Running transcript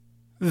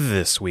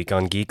This week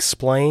on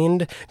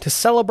Geeksplained, to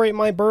celebrate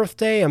my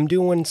birthday, I'm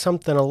doing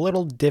something a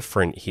little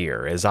different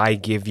here as I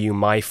give you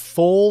my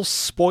full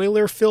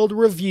spoiler-filled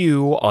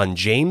review on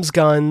James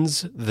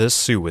Gunn's The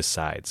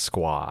Suicide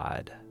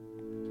Squad.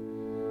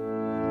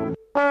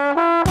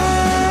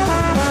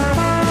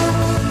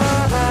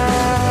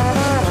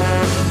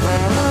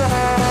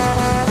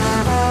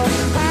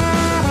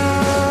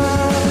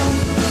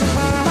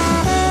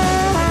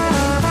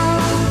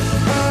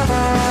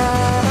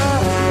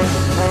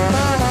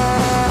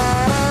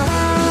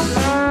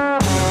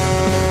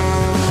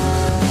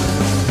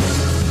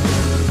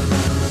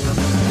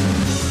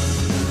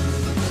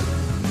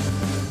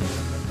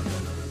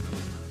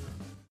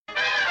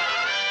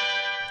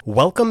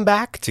 Welcome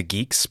back to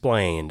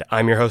Geeksplained.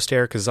 I'm your host,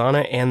 Eric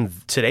Azana,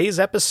 and today's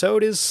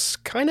episode is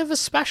kind of a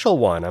special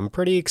one. I'm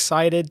pretty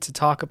excited to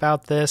talk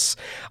about this.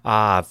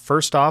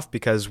 First off,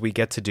 because we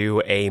get to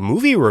do a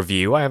movie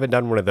review. I haven't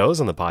done one of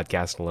those on the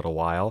podcast in a little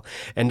while.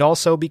 And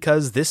also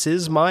because this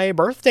is my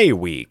birthday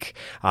week.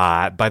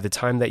 By the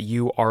time that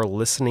you are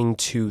listening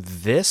to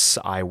this,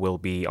 I will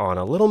be on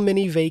a little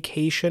mini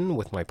vacation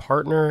with my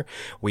partner.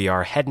 We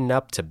are heading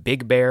up to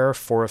Big Bear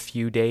for a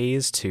few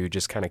days to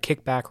just kind of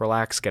kick back,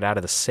 relax, get out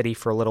of the city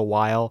for a little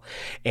while.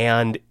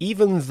 And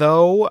even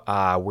though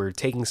we're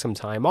taking some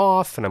time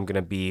off and I'm going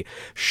to be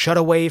shut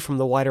away from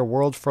the wider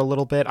world for a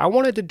little bit, I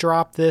wanted to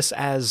drop this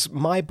as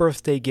my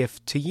birthday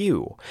gift to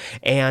you.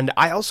 And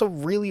I also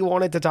really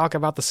wanted to talk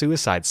about The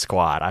Suicide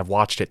Squad. I've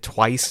watched it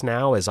twice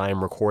now as I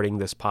am recording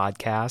this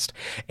podcast,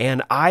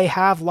 and I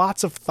have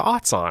lots of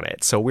thoughts on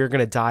it. So we're going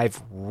to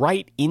dive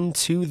right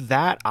into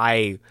that.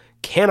 I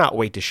cannot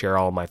wait to share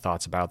all my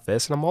thoughts about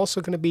this, and I'm also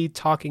going to be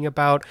talking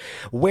about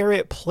where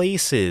it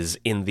places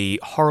in the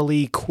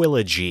Harley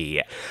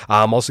Quillogy.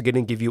 I'm also going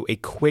to give you a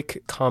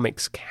quick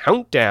comics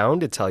countdown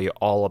to tell you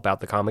all about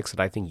the comics that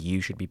I think you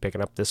should be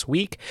picking up this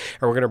week,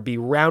 and we're going to be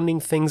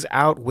rounding things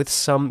out with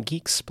some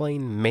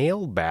Geeksplain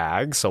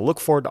mailbag, so look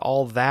forward to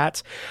all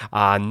that.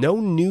 No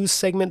news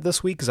segment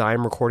this week, because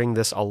I'm recording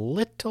this a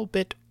little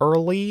bit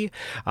early,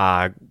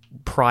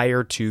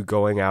 prior to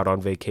going out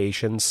on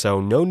vacation, so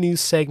no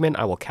news segment.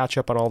 I will catch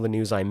up on all the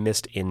news I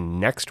missed in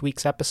next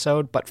week's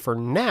episode, but for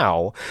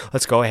now,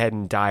 let's go ahead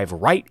and dive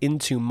right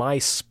into my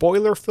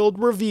spoiler-filled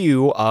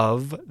review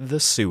of The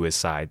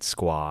Suicide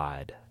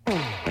Squad.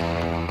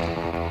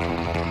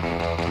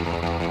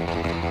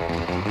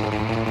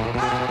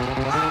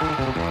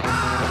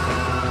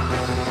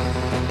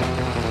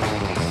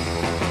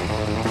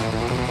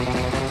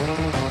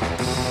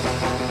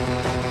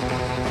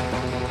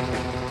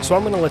 So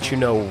I'm going to let you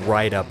know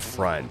right up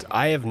front,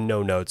 I have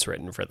no notes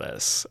written for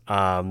this.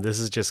 This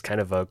is just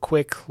kind of a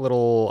quick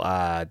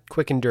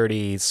and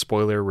dirty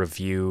spoiler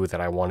review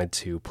that I wanted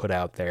to put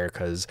out there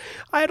because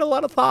I had a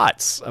lot of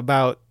thoughts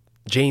about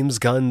James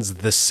Gunn's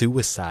The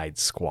Suicide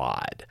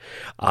Squad.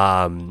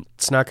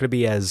 It's not going to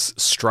be as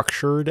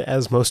structured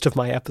as most of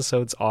my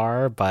episodes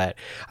are, but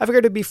I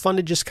figured it'd be fun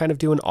to just kind of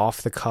do an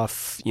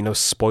off-the-cuff,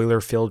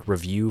 spoiler-filled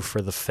review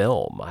for the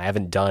film. I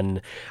haven't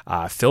done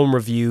film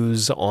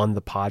reviews on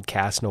the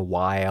podcast in a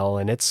while,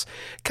 and it's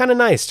kind of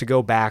nice to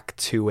go back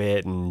to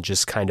it and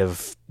just kind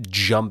of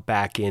jump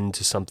back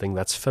into something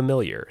that's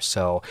familiar.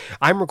 So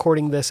I'm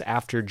recording this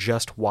after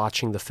just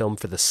watching the film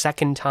for the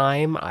second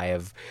time. I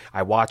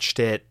watched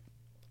it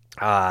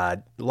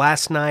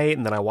last night,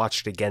 and then I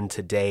watched it again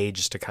today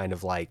just to kind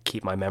of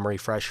keep my memory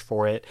fresh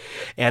for it.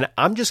 And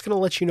I'm just going to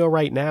let you know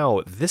right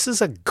now, this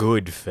is a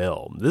good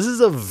film. This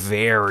is a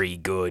very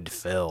good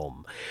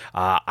film.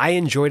 I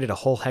enjoyed it a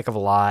whole heck of a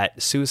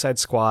lot. Suicide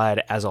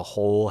Squad as a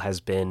whole has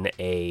been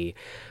a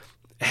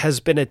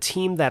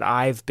team that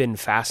I've been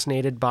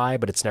fascinated by,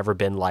 but it's never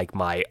been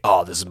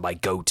this is my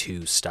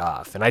go-to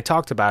stuff. And I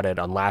talked about it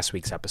on last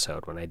week's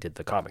episode when I did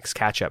the comics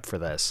catch-up for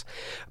this.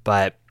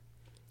 But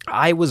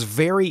I was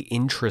very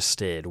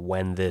interested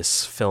when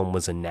this film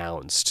was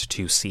announced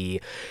to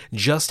see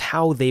just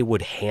how they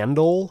would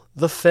handle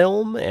the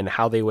film and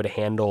how they would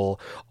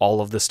handle all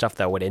of the stuff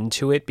that went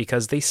into it,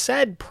 because they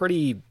said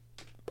pretty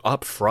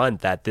upfront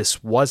that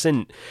this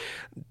wasn't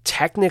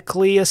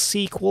technically a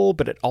sequel,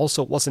 but it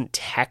also wasn't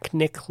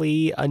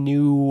technically a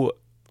new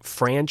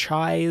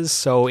franchise,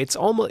 so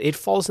it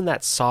falls in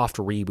that soft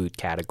reboot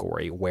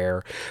category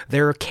where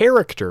there are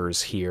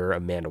characters here,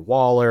 Amanda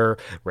Waller,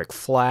 Rick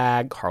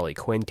Flag, Harley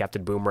Quinn,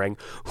 Captain Boomerang,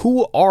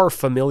 who are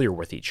familiar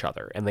with each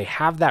other, and they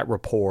have that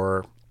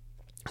rapport.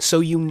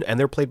 And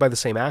they're played by the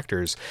same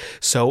actors.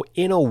 So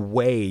in a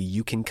way,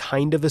 you can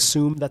kind of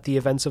assume that the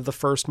events of the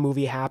first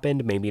movie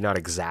happened, maybe not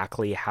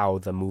exactly how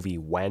the movie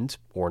went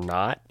or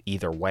not,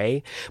 either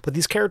way, but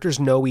these characters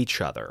know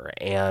each other.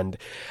 And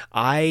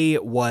I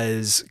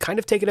was kind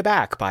of taken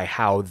aback by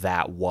how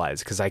that was,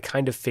 because I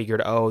kind of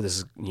figured, this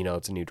is,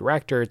 it's a new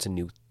director, it's a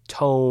new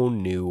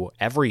tone, new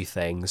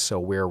everything, so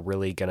we're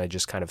really gonna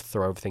just kind of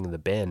throw everything in the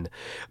bin.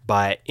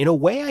 But in a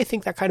way, I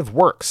think that kind of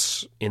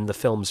works in the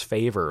film's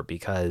favor,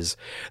 because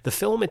the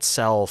film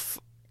itself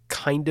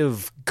kind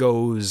of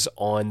goes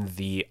on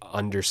the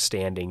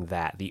understanding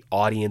that the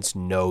audience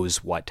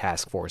knows what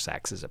Task Force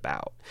X is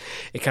about.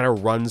 It kind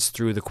of runs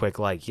through the quick,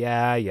 like,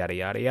 yeah, yada,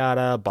 yada,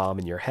 yada, bomb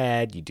in your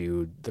head, you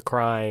do the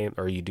crime,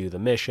 or you do the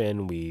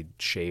mission, we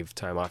shave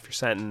time off your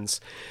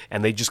sentence,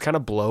 and they just kind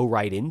of blow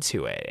right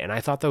into it. And I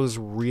thought that was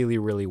really,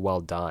 really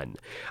well done.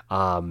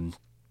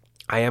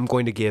 I am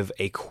going to give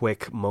a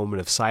quick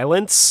moment of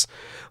silence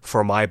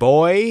for my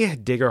boy,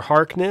 Digger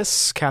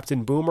Harkness,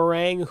 Captain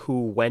Boomerang,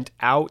 who went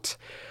out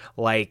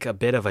like a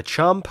bit of a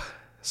chump.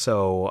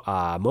 So,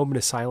 moment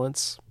of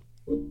silence.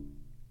 I'm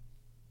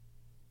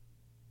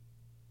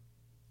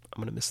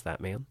going to miss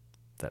that man,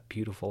 that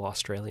beautiful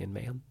Australian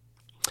man.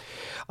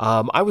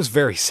 I was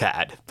very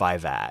sad by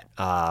that,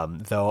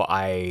 though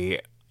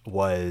I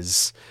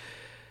was...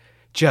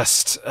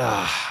 just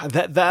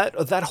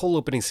that whole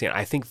opening scene,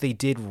 I think they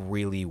did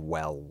really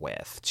well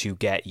with, to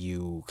get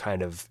you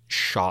kind of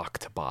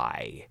shocked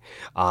by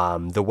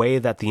the way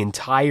that the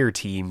entire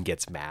team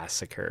gets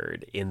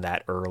massacred in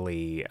that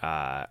early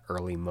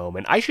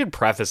moment. I should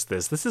preface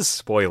this is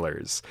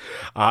spoilers.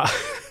 I'm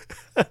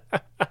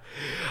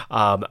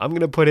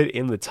going to put it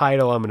in the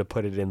title. I'm going to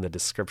put it in the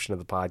description of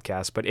the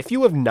podcast. But if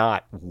you have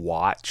not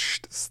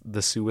watched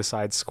The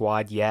Suicide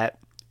Squad yet,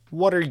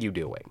 what are you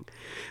doing?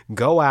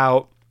 Go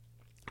out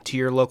to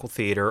your local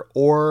theater,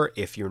 or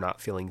if you're not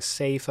feeling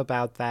safe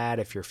about that,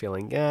 if you're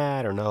feeling,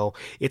 I don't know,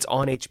 it's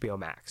on HBO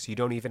Max. You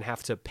don't even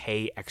have to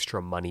pay extra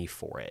money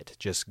for it.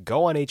 Just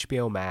go on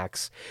HBO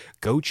Max,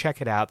 go check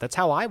it out. That's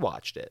how I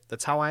watched it.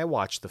 That's how I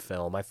watched the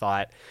film. I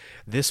thought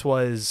this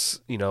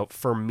was,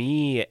 for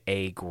me,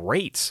 a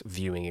great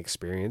viewing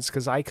experience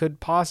because I could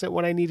pause it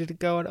when I needed to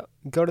go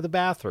to the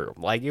bathroom.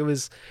 Like, it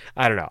was,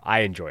 I don't know,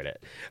 I enjoyed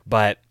it.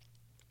 But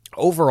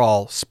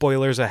overall,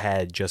 spoilers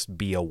ahead, just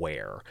be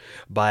aware.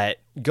 But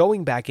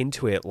going back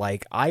into it,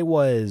 like, I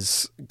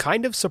was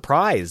kind of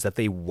surprised that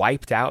they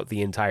wiped out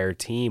the entire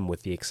team,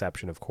 with the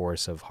exception, of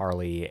course, of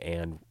Harley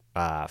and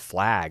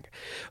Flag.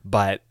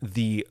 But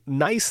the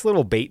nice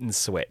little bait and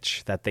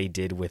switch that they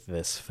did with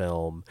this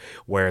film,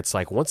 where it's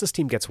like, once this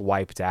team gets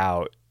wiped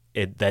out,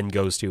 it then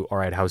goes to, all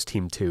right, how's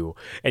team 2?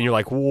 And you're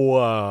like,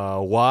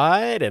 whoa,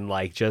 what? And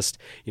like, just,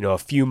 a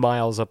few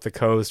miles up the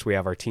coast, we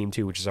have our team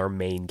 2, which is our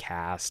main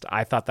cast.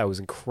 I thought that was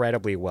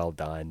incredibly well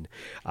done.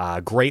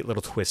 Great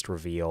little twist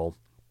reveal.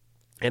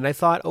 And I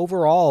thought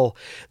overall,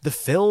 the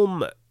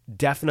film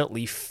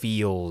definitely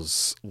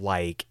feels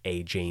like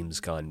a James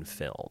Gunn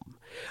film.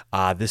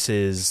 This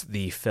is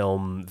the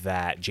film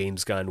that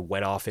James Gunn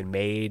went off and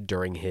made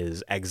during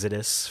his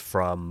exodus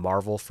from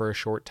Marvel for a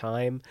short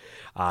time.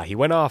 He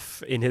went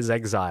off in his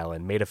exile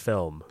and made a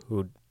film,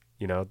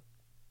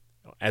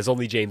 as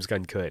only James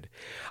Gunn could.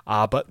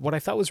 But what I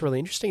thought was really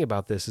interesting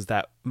about this is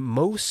that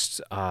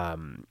most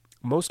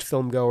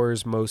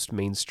filmgoers, most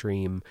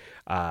mainstream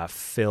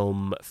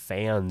film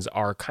fans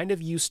are kind of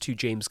used to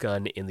James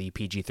Gunn in the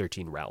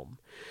PG-13 realm.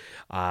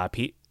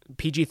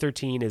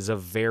 PG-13 is a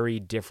very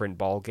different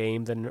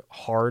ballgame than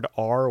hard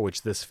R,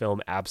 which this film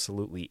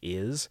absolutely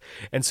is.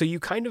 And so you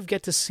kind of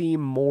get to see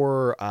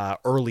more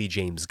early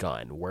James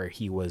Gunn, where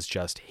he was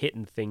just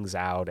hitting things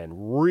out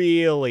and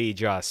really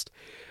just,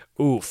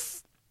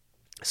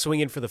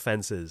 swinging for the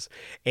fences.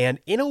 And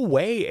in a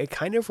way, it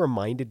kind of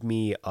reminded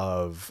me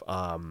of...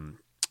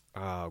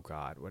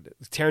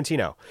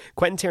 Tarantino.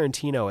 Quentin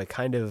Tarantino, it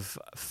kind of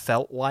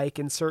felt like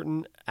in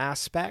certain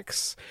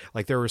aspects.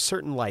 Like, there were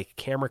certain, like,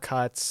 camera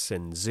cuts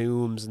and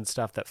zooms and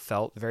stuff that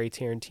felt very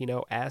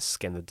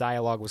Tarantino-esque, and the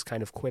dialogue was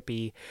kind of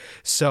quippy.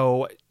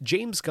 So,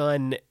 James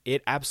Gunn,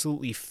 it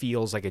absolutely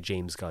feels like a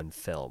James Gunn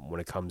film when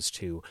it comes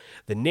to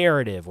the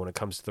narrative, when it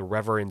comes to the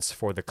reverence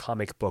for the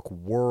comic book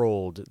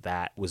world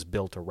that was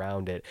built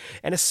around it,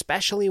 and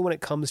especially when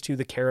it comes to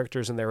the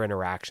characters and their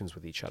interactions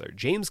with each other.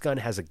 James Gunn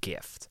has a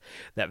gift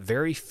that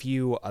very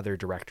few other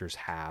directors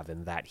have,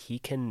 and that he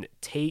can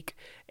take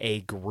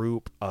a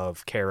group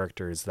of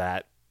characters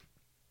that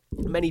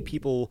many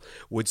people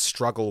would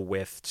struggle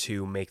with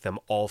to make them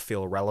all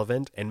feel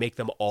relevant, and make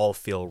them all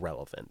feel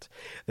relevant.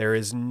 There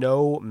is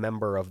no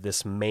member of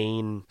this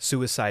main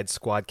Suicide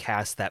Squad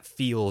cast that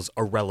feels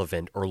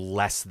irrelevant or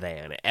less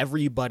than.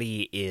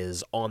 Everybody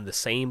is on the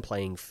same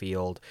playing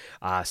field.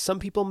 Some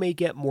people may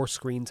get more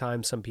screen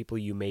time, some people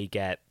you may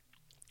get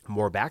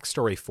more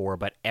backstory for,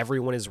 but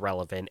everyone is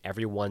relevant.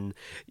 Everyone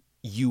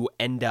you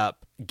end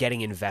up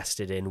getting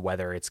invested in,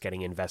 whether it's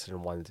getting invested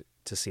in one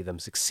to see them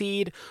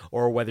succeed,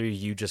 or whether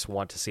you just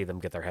want to see them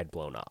get their head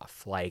blown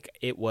off. Like,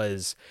 it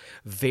was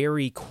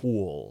very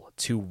cool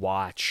to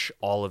watch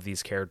all of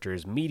these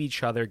characters meet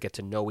each other, get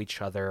to know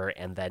each other,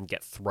 and then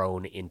get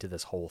thrown into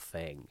this whole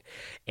thing.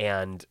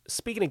 And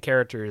speaking of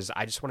characters,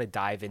 I just want to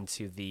dive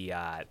into the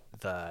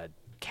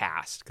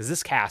cast, because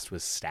this cast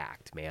was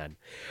stacked, man.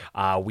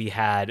 We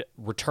had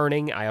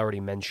returning, I already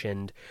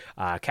mentioned,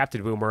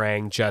 Captain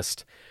Boomerang,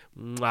 just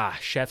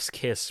chef's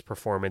kiss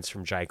performance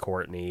from Jai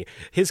Courtney.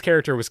 His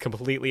character was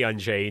completely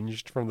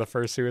unchanged from the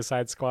first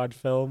Suicide Squad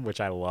film,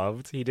 which I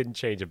loved. He didn't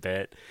change a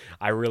bit.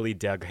 I really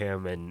dug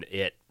him, and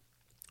it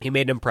he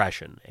made an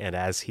impression. And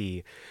as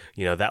he,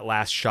 that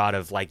last shot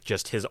of like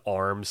just his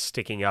arms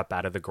sticking up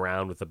out of the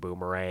ground with the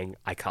boomerang,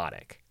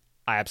 iconic.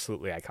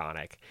 Absolutely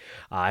iconic.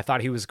 I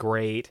thought he was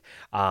great.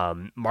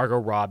 Margot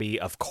Robbie,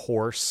 of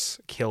course,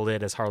 killed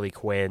it as Harley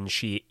Quinn.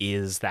 She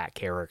is that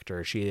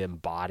character. She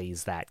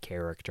embodies that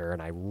character,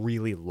 and I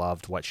really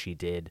loved what she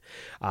did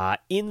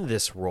in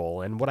this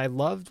role. And what I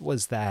loved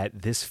was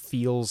that this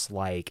feels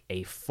like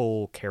a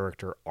full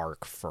character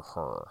arc for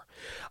her.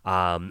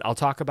 I'll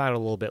talk about it a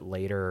little bit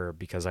later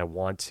because I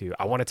want to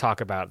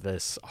talk about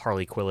this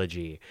Harley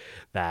Quillogy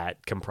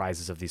that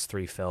comprises of these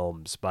 3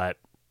 films, but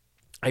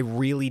I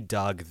really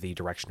dug the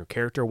direction her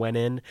character went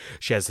in.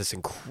 She has this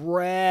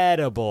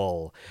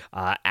incredible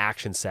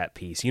action set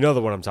piece. You know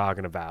the one I'm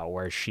talking about,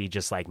 where she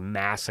just like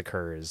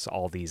massacres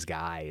all these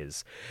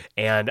guys.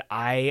 And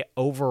I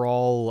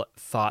overall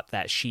thought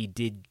that she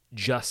did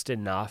just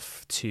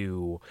enough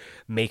to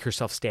make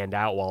herself stand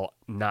out while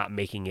not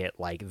making it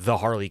like the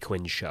Harley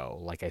Quinn show,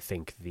 like I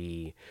think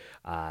the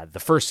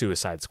first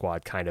Suicide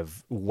Squad kind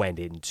of went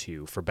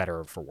into, for better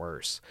or for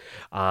worse.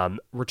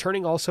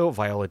 Returning also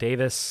Viola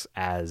Davis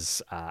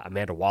as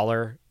Amanda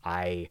Waller.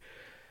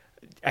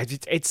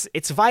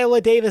 It's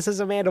Viola Davis as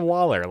Amanda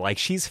Waller. Like,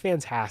 she's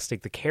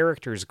fantastic. The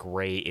character's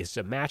great. It's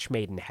a match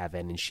made in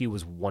heaven, and she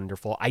was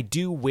wonderful. I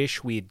do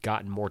wish we had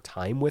gotten more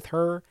time with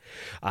her,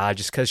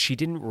 just because she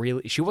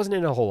wasn't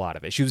in a whole lot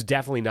of it. She was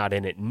definitely not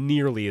in it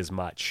nearly as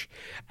much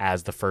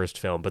as the first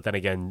film. But then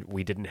again,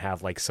 we didn't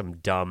have like some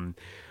dumb,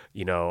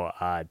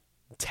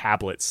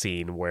 tablet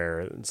scene where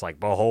it's like,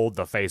 behold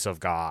the face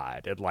of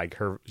God, and like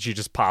she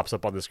just pops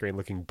up on the screen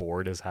looking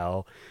bored as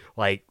hell.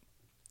 Like,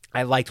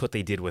 I liked what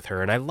they did with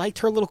her, and I liked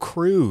her little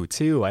crew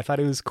too. I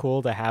thought it was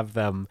cool to have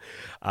them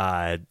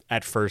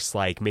at first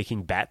like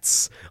making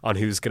bets on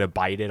who's going to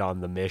bite it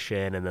on the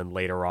mission, and then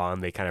later on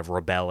they kind of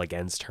rebel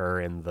against her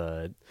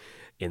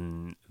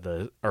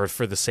or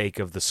for the sake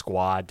of the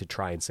squad to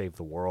try and save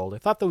the world. I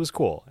thought that was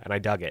cool, and I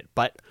dug it.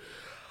 But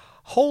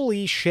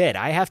holy shit,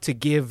 I have to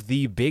give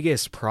the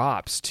biggest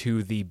props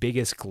to the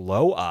biggest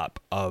glow up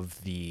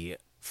of the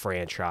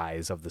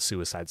franchise of the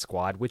Suicide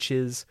Squad, which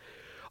is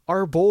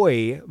our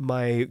boy,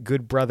 my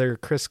good brother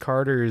Chris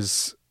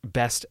Carter's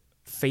best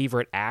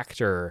favorite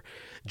actor,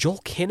 Joel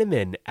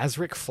Kinnaman as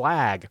Rick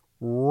Flag.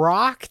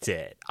 Rocked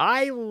it.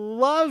 I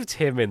loved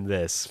him in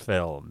this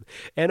film.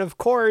 And of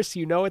course,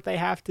 you know what they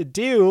have to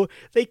do.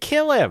 They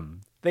kill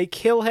him. They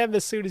kill him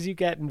as soon as you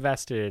get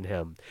invested in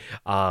him.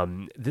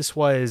 This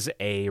was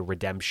a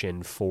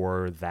redemption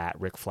for that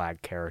Rick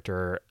Flag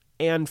character,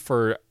 and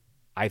for,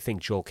 I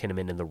think, Joel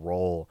Kinnaman in the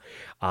role.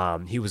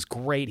 He was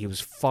great. He was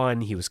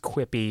fun. He was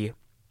quippy.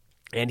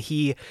 And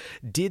he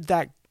did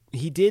that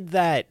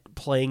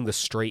playing the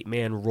straight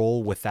man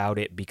role without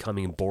it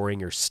becoming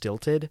boring or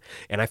stilted.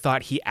 And I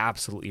thought he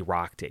absolutely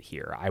rocked it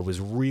here. I was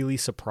really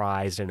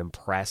surprised and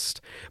impressed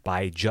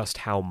by just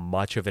how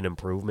much of an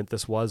improvement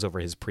this was over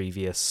his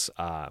previous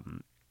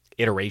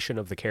iteration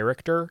of the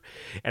character.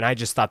 And I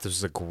just thought this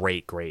was a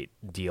great, great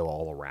deal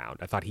all around.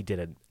 I thought he did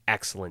an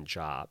excellent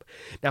job.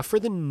 Now, for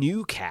the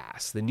new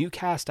cast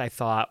I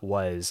thought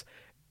was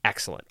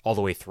excellent all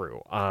the way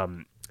through.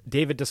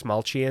 David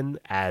Dastmalchian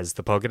as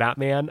the Polka Dot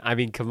Man. I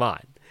mean, come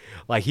on.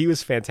 Like, he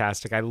was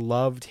fantastic. I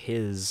loved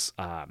his,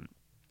 I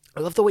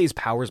love the way his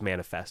powers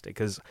manifested,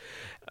 because,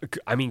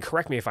 I mean,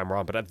 correct me if I'm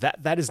wrong, but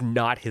that is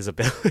not his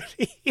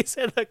abilities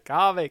in the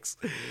comics.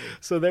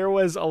 So there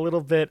was a little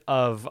bit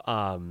of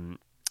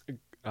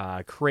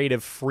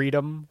creative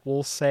freedom,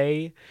 we'll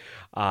say.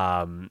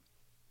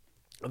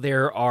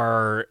 There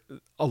are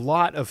a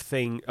lot of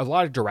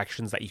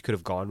directions that you could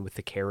have gone with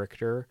the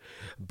character,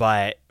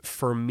 but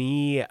for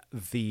me,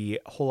 the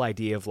whole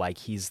idea of like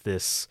he's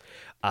this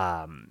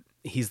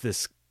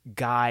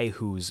guy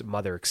whose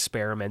mother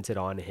experimented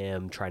on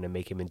him, trying to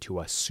make him into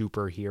a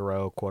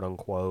superhero, quote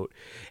unquote,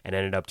 and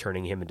ended up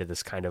turning him into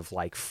this kind of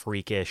like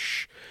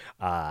freakish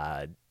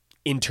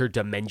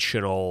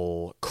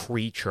interdimensional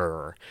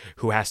creature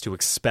who has to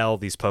expel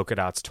these polka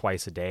dots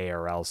twice a day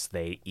or else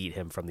they eat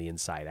him from the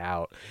inside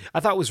out. I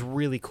thought it was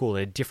really cool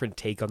and a different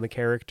take on the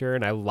character,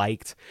 and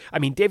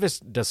David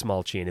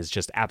Dastmalchian is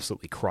just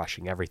absolutely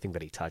crushing everything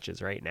that he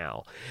touches right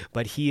now,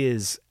 but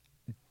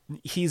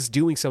he's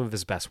doing some of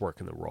his best work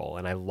in the role,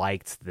 and I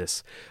liked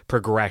this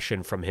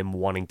progression from him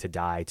wanting to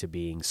die to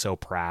being so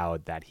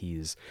proud that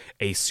he's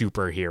a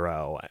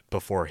superhero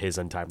before his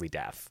untimely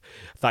death.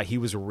 I thought he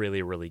was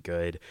really, really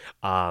good.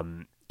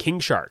 King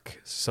Shark.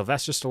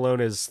 Sylvester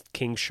Stallone is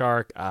King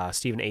Shark.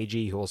 Stephen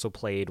Agee, who also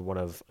played one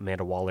of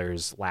Amanda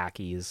Waller's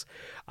lackeys,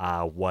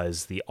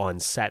 was the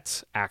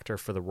on-set actor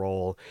for the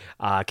role.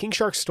 King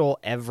Shark stole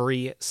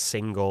every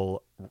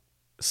single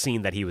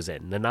scene that he was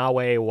in.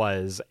 Nanaue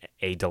was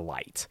a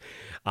delight.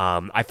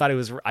 I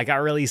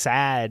got really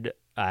sad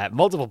at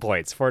multiple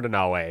points for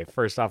Nanaue.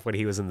 First off, when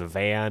he was in the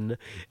van,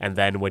 and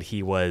then when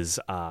he was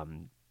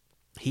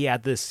he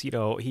had this,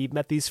 he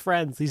met these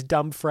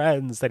dumb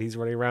friends that he's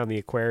running around the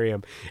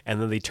aquarium,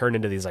 and then they turn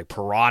into these like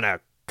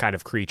piranha kind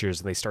of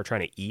creatures and they start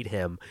trying to eat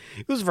him.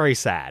 It was very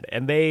sad.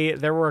 And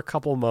there were a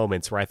couple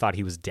moments where I thought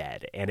he was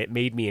dead, and it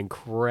made me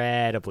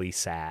incredibly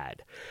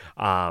sad.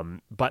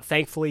 But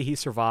thankfully he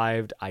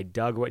survived. I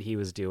dug what he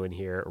was doing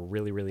here.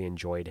 Really, really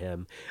enjoyed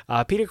him.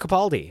 Peter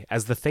Capaldi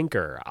as the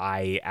Thinker,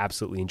 I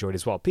absolutely enjoyed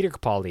as well. Peter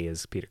Capaldi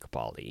is Peter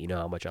Capaldi. You know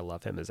how much I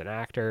love him as an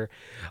actor.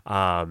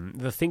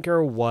 The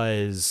Thinker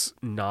was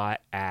not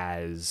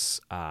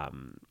as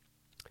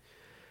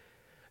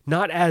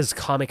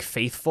comic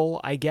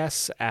faithful, I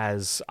guess,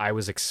 as I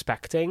was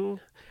expecting,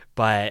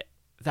 but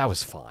that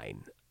was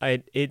fine.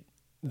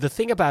 The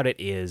thing about it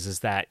is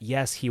that,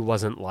 yes, he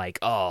wasn't like,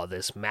 oh,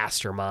 this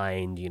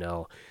mastermind,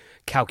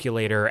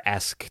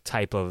 calculator-esque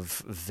type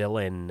of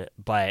villain,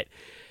 but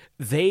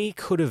they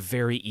could have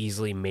very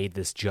easily made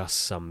this just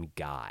some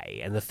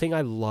guy. And the thing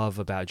I love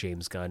about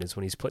James Gunn is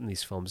when he's putting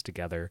these films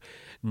together,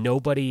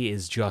 nobody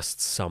is just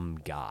some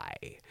guy.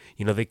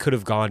 They could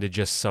have gone to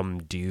just some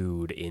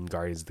dude in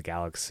Guardians of the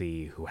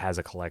Galaxy who has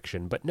a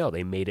collection, but no,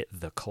 they made it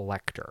the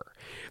Collector.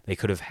 They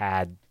could have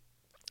had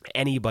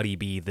anybody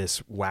be this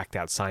whacked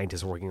out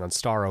scientist working on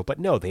Starro, but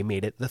no, they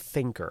made it the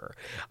Thinker.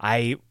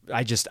 I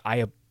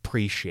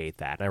appreciate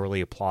that. And I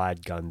really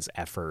applaud Gunn's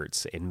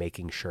efforts in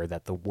making sure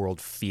that the world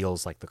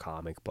feels like the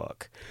comic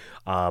book.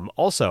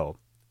 Also,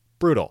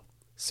 brutal,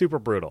 super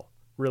brutal.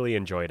 Really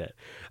enjoyed it.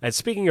 And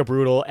speaking of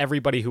brutal,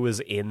 everybody who was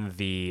in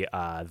the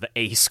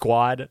A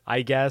Squad,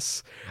 I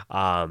guess,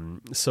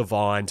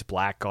 Savant,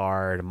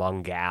 Blackguard,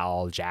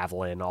 Mongal,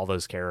 Javelin, all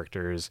those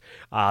characters,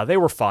 they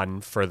were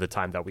fun for the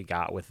time that we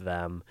got with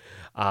them.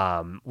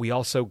 We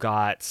also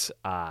got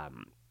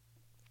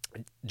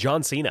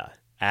John Cena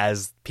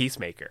as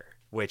Peacemaker,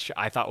 which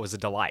I thought was a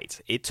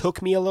delight. It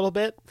took me a little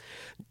bit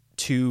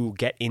to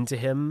get into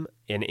him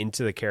and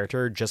into the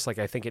character, just like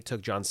I think it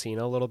took John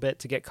Cena a little bit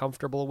to get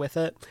comfortable with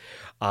it.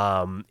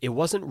 It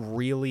wasn't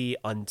really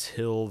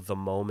until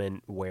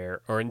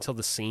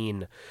the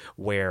scene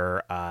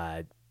where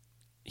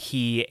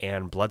he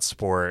and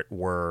Bloodsport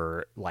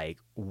were like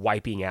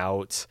wiping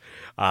out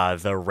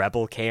the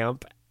rebel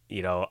camp,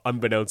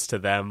 unbeknownst to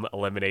them,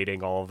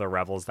 eliminating all of the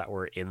rebels that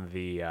were in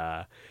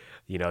the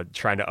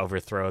trying to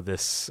overthrow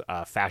this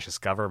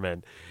fascist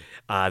government,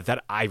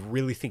 that I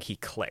really think he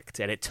clicked.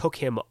 And it took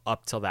him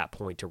up till that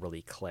point to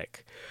really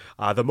click.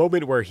 The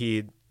moment where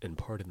and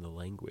pardon the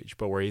language,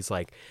 but where he's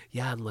like,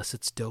 yeah, unless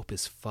it's dope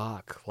as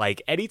fuck. Like,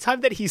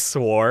 anytime that he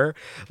swore,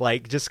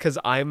 like, just because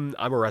I'm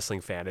a wrestling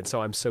fan, and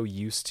so I'm so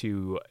used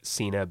to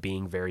Cena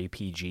being very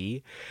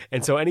PG.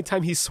 And so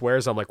anytime he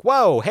swears, I'm like,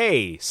 whoa,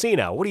 hey,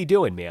 Cena, what are you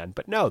doing, man?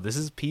 But no, this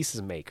is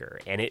Peacemaker.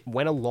 And it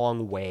went a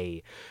long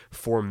way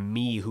for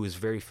me, who is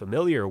very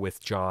familiar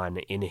with John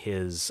in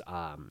his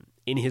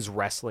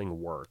wrestling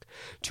work,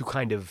 to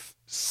kind of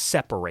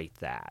separate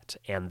that,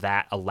 and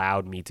that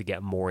allowed me to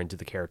get more into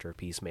the character of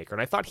Peacemaker.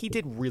 And I thought he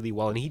did really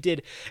well, and he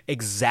did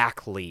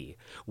exactly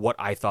what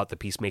I thought the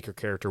Peacemaker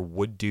character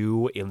would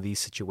do in these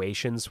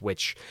situations,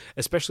 which,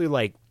 especially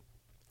like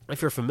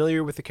if you're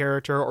familiar with the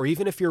character, or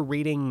even if you're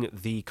reading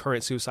the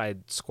current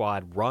Suicide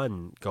Squad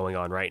run going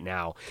on right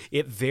now,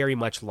 it very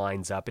much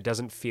lines up. It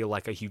doesn't feel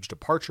like a huge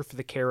departure for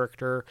the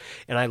character.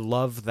 And I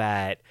love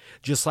that,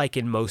 just like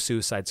in most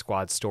Suicide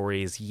Squad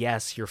stories,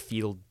 yes, your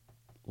field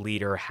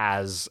leader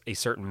has a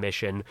certain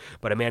mission,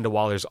 but Amanda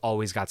Waller's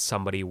always got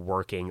somebody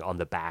working on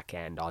the back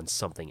end on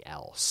something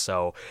else.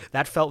 So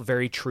that felt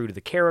very true to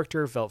the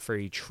character, felt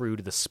very true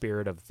to the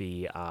spirit of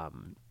the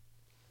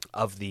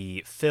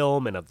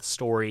film and of the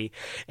story,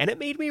 and it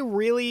made me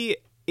really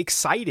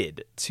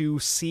excited to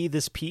see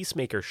this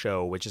Peacemaker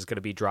show, which is going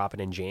to be dropping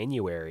in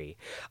January,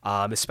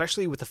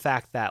 especially with the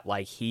fact that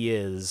like he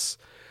is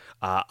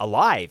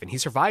alive and he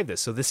survived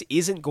this. So this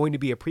isn't going to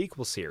be a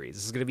prequel series.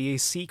 This is going to be a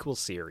sequel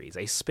series,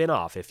 a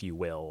spin-off, if you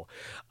will,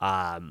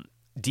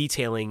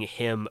 detailing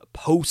him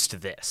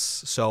post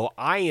this. So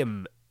I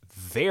am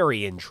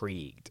very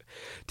intrigued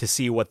to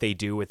see what they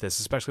do with this,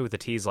 especially with the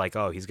tease like,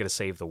 oh, he's going to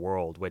save the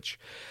world, which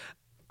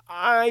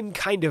I'm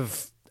kind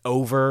of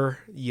over,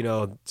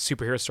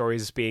 superhero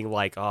stories being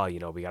like, oh,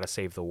 we got to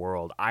save the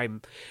world.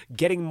 I'm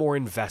getting more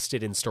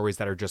invested in stories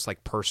that are just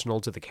like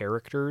personal to the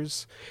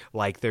characters.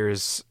 Like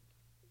there's,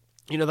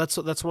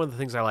 that's one of the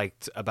things I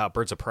liked about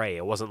Birds of Prey.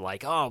 It wasn't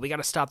like, oh, we got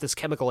to stop this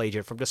chemical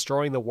agent from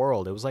destroying the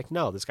world. It was like,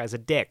 no, this guy's a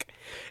dick,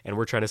 and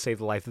we're trying to save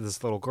the life of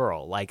this little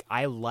girl. Like,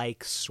 I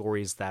like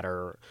stories that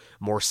are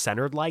more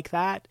centered like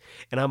that,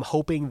 and I'm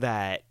hoping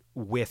that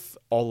with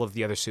all of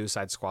the other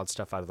Suicide Squad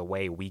stuff out of the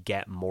way, we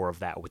get more of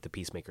that with the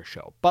Peacemaker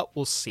show. But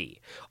we'll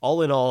see.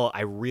 All in all,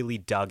 I really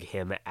dug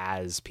him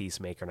as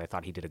Peacemaker, and I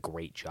thought he did a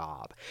great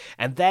job.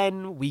 And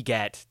then we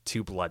get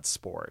to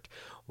Bloodsport,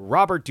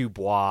 Robert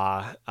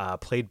Dubois,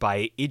 played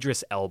by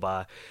Idris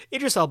Elba.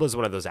 Idris Elba is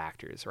one of those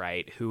actors,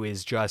 right, who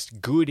is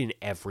just good in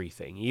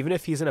everything. Even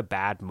if he's in a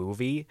bad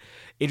movie,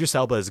 Idris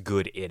Elba is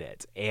good in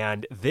it.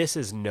 And this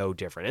is no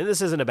different. And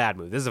this isn't a bad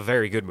movie. This is a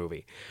very good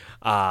movie.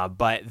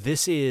 But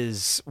this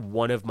is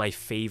one of my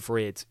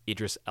favorite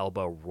Idris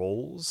Elba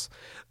roles.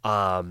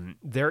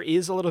 There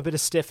is a little bit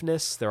of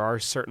stiffness. There are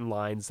certain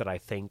lines that I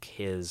think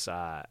his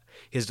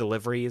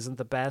delivery isn't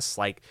the best.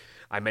 Like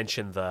I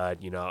mentioned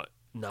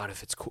not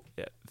if it's cool,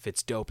 if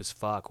it's dope as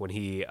fuck when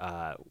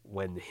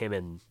him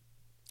and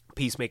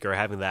Peacemaker are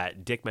having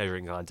that dick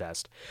measuring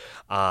contest,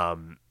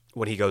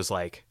 when he goes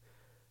like,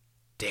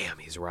 damn,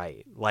 he's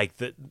right. Like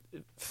it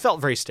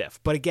felt very stiff.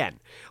 But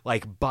again,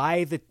 like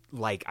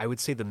I would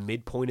say the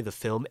midpoint of the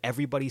film,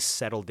 everybody's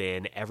settled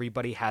in,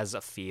 everybody has a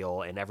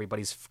feel, and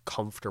everybody's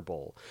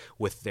comfortable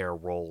with their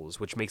roles,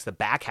 which makes the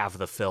back half of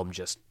the film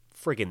just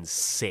friggin'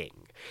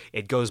 sing.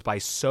 It goes by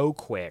so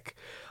quick.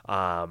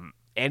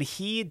 And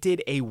he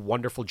did a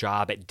wonderful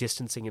job at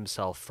distancing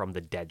himself from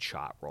the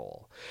Deadshot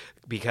role.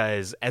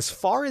 Because as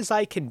far as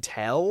I can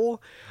tell,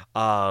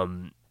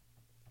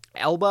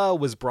 Elba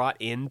was brought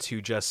in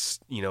to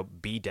just,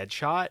 be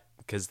Deadshot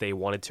because they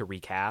wanted to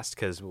recast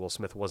because Will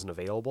Smith wasn't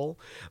available.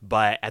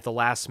 But at the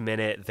last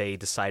minute, they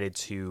decided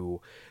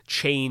to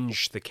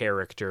change the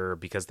character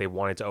because they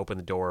wanted to open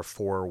the door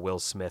for Will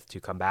Smith to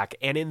come back.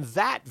 And in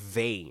that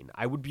vein,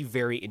 I would be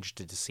very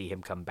interested to see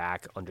him come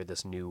back under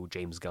this new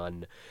James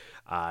Gunn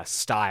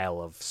style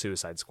of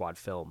Suicide Squad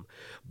film.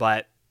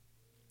 But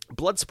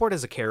Bloodsport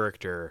as a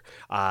character,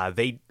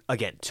 they,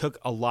 again, took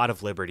a lot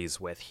of liberties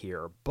with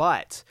here.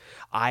 But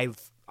I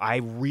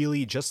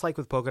really, just like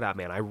with Polka Dot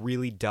Man, I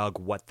really dug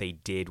what they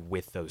did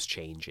with those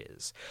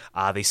changes.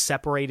 They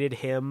separated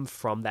him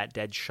from that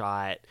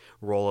Deadshot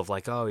role of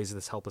like, oh, he's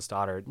this helpless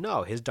daughter.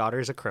 No, his daughter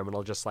is a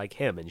criminal just like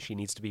him, and she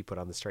needs to be put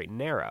on the straight and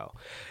narrow.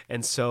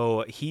 And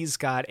so he's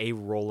got a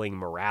rolling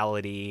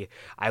morality.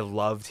 I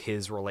loved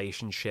his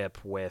relationship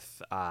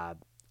with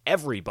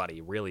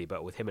everybody, really,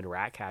 but with him and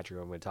Ratcatcher,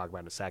 who I'm going to talk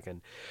about in a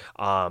second,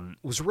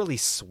 was really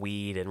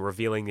sweet and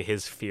revealing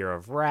his fear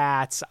of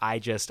rats. I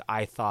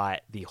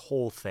thought the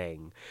whole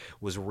thing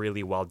was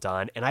really well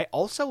done. And I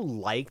also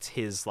liked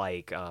his,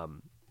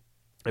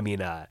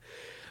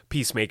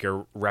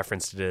 Peacemaker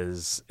referenced it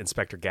as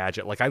Inspector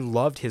Gadget. Like, I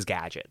loved his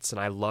gadgets, and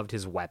I loved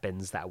his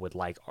weapons that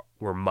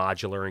were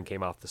modular and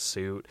came off the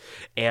suit.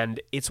 And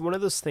it's one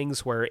of those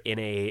things where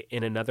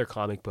in another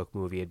comic book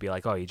movie, it'd be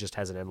like, oh, he just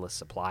has an endless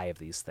supply of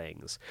these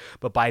things.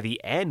 But by the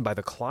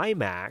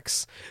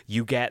climax,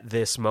 you get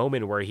this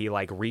moment where he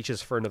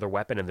reaches for another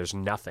weapon and there's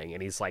nothing,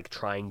 and he's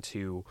trying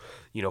to,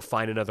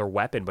 find another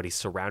weapon, but he's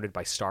surrounded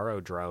by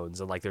Starro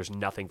drones, and there's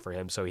nothing for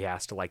him, so he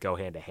has to go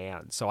hand to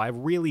hand. So I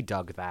really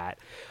dug that.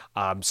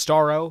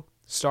 Starro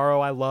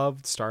I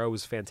loved. Starro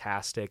was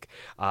fantastic.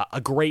 A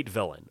great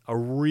villain. A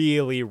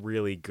really,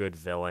 really good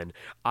villain.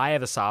 I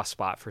have a soft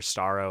spot for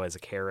Starro as a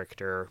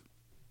character,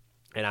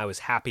 and I was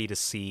happy to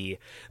see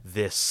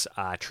this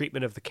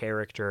treatment of the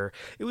character.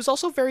 It was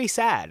also very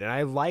sad, and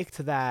I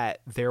liked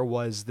that there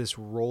was this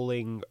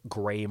rolling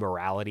gray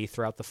morality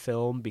throughout the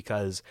film,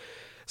 because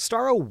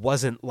Starro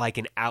wasn't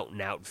an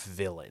out-and-out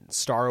villain.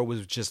 Starro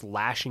was just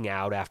lashing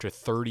out after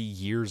 30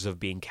 years of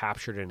being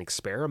captured and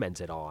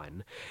experimented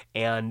on.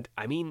 And,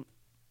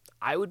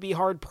 I would be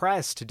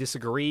hard-pressed to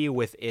disagree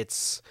with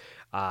its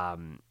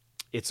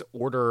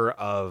order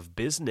of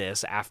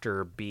business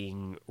after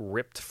being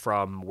ripped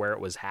from where it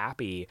was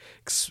happy,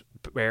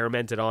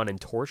 experimented on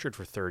and tortured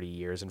for 30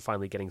 years, and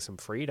finally getting some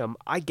freedom.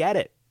 I get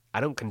it. I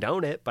don't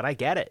condone it, but I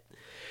get it.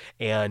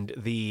 And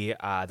the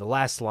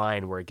last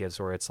line where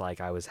it's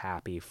like, I was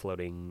happy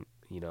floating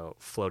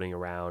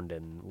around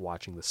and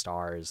watching the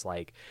stars.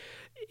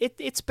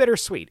 It's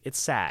bittersweet. It's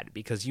sad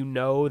because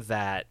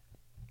that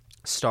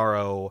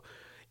Starro,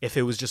 if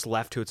it was just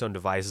left to its own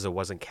devices, it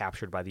wasn't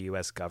captured by the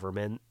U.S.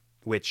 government,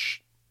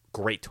 which,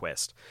 great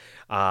twist,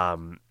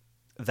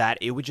 that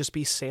it would just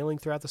be sailing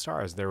throughout the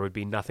stars. There would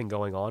be nothing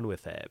going on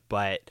with it.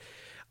 But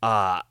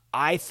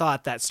I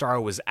thought that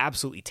Starro was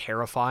absolutely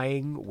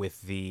terrifying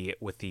with the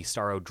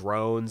Starro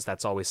drones.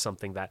 That's always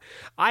something that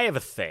I have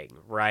a thing,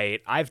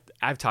 right? I've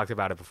talked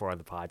about it before on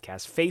the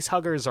podcast. Face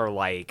huggers are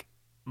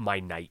my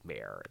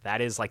nightmare.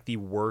 That is the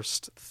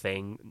worst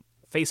thing.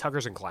 Face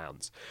huggers and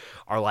clowns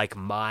are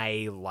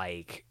my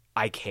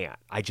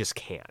I just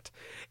can't.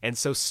 And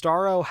so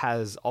Starro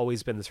has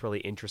always been this really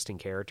interesting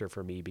character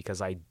for me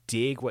because I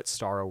dig what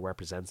Starro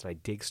represents and I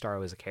dig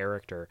Starro as a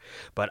character,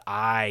 but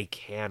I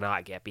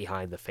cannot get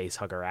behind the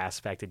facehugger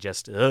aspect. It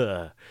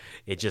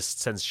just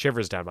sends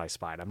shivers down my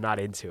spine. I'm not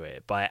into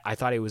it, but I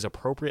thought it was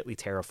appropriately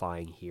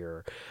terrifying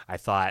here. I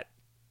thought,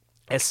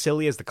 as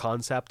silly as the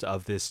concept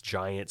of this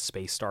giant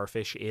space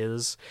starfish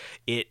is,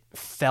 it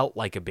felt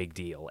like a big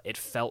deal. It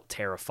felt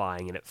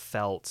terrifying, and it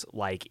felt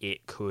like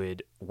it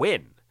could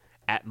win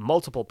at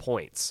multiple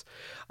points.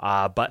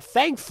 But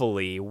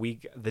thankfully,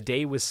 the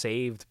day was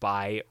saved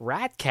by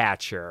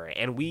Ratcatcher,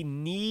 and we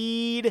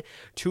need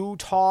to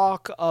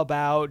talk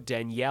about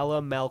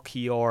Daniela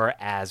Melchior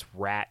as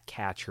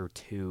Ratcatcher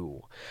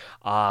 2.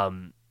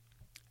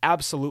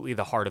 absolutely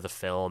the heart of the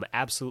film,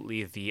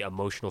 absolutely the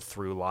emotional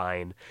through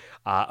line.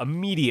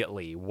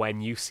 Immediately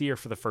when you see her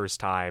for the first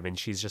time and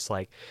she's just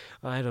like,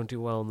 I don't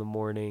do well in the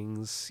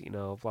mornings,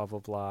 blah, blah,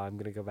 blah. I'm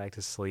going to go back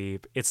to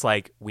sleep. It's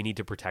like, we need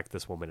to protect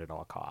this woman at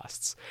all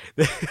costs.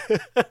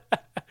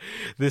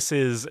 This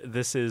is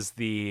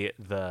the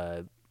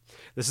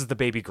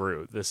baby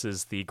Groot. This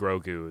is the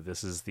Grogu.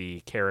 This is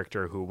the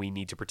character who we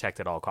need to protect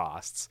at all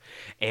costs.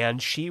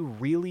 And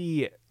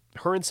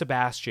her and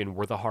Sebastian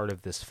were the heart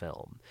of this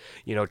film,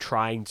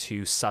 trying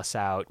to suss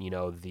out,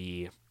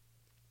 the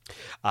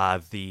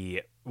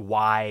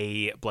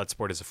why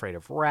Bloodsport is afraid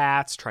of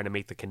rats, trying to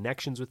make the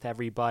connections with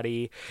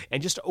everybody,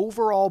 and just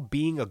overall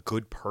being a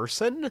good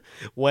person.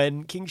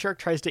 When King Shark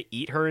tries to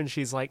eat her and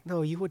she's like,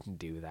 no, you wouldn't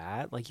do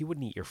that. Like, you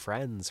wouldn't eat your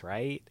friends,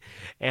 right?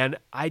 And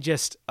I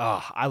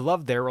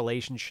loved their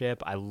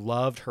relationship. I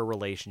loved her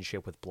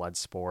relationship with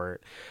Bloodsport.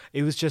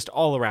 It was just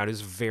all around. It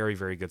was very,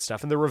 very good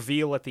stuff. And the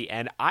reveal at the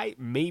end,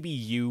 maybe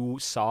you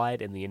saw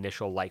it in the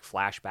initial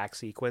flashback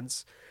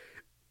sequence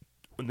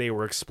when they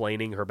were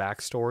explaining her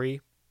backstory.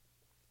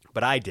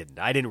 But I didn't.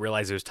 I didn't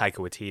realize it was Taika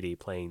Waititi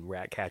playing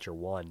Ratcatcher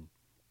 1.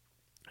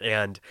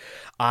 And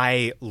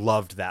I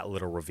loved that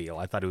little reveal.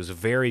 I thought it was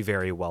very,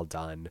 very well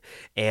done.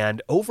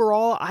 And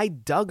overall, I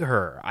dug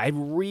her. I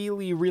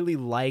really, really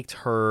liked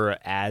her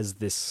as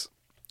this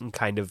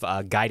kind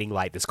of guiding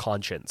light, this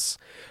conscience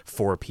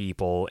for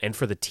people and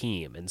for the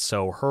team. And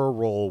so her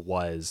role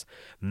was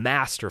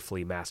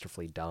masterfully,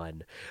 masterfully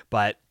done.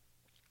 But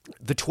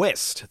the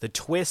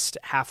twist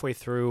halfway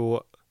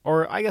through,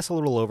 or I guess a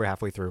little over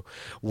halfway through,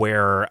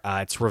 where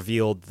it's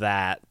revealed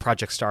that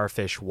Project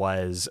Starfish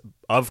was,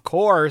 of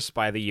course,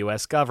 by the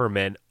U.S.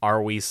 government.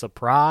 Are we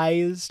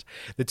surprised?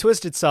 The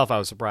twist itself I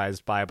was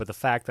surprised by, but the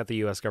fact that the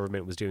U.S.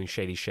 government was doing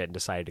shady shit and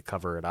decided to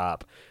cover it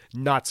up,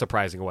 not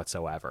surprising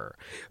whatsoever.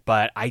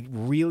 But I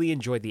really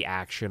enjoyed the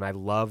action. I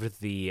loved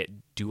the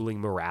dueling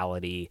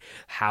morality,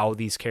 how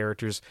these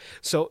characters...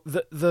 So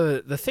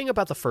the thing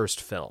about the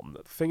first film,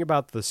 the thing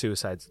about the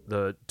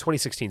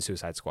 2016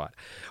 Suicide Squad,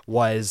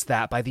 was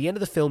that by the end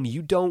of the film,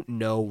 you don't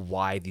know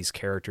why these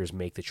characters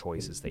make the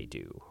choices they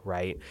do,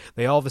 right?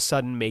 They all of a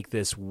sudden make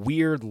this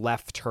weird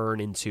left turn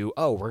into,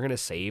 oh, we're going to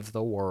save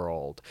the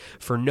world.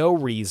 For no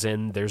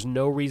reason. There's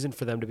no reason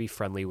for them to be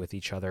friendly with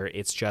each other.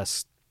 It's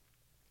just...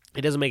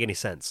 It doesn't make any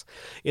sense.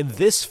 In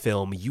this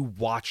film, you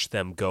watch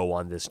them go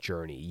on this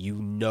journey. You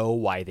know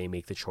why they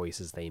make the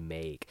choices they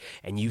make.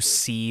 And you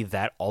see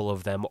that all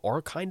of them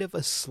are kind of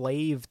a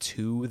slave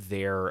to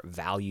their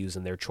values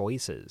and their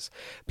choices.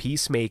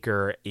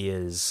 Peacemaker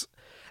is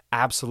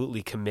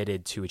absolutely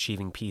committed to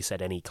achieving peace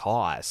at any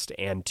cost,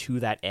 and to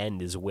that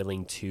end is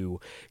willing to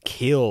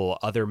kill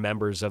other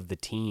members of the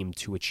team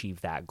to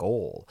achieve that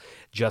goal.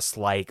 Just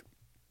like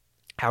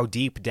how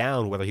deep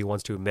down, whether he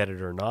wants to admit it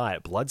or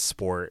not,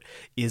 Bloodsport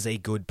is a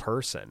good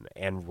person.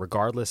 And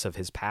regardless of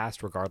his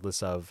past,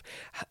 regardless of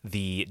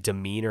the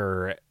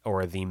demeanor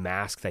or the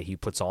mask that he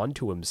puts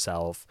onto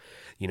himself,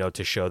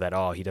 to show that,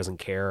 oh, he doesn't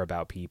care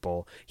about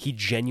people, he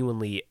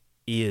genuinely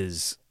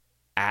is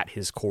at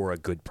his core a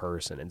good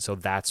person. And so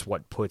that's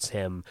what puts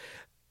him...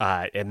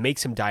 it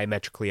makes him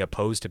diametrically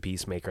opposed to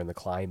Peacemaker in the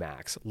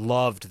climax.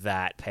 Loved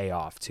that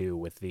payoff, too,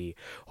 with the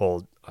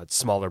whole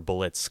smaller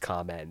bullets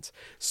comment.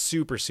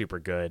 Super, super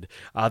good.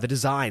 The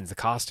designs, the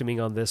costuming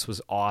on this was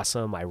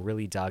awesome. I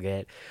really dug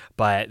it.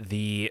 But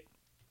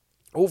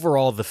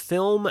overall, the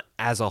film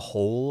as a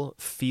whole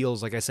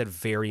feels, like I said,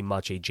 very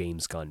much a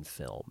James Gunn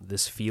film.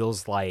 This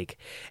feels like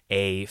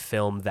a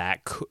film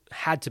that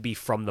had to be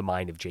from the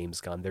mind of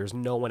James Gunn. There's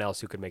no one else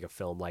who could make a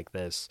film like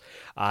this.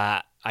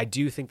 I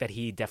do think that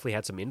he definitely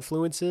had some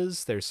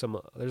influences. There's a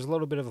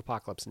little bit of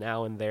Apocalypse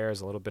Now in there.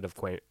 There's a little bit of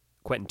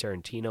Quentin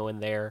Tarantino in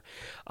there.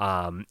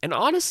 And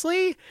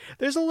honestly,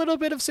 there's a little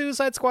bit of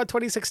Suicide Squad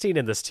 2016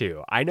 in this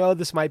too. I know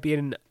this might be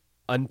an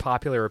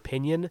unpopular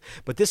opinion,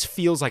 but this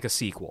feels like a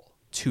sequel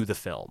to the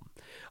film.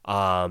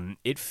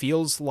 It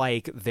feels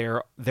like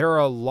there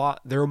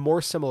are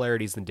more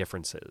similarities than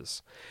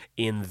differences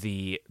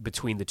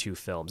between the two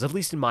films, at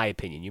least in my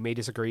opinion. You may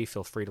disagree,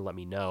 feel free to let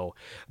me know,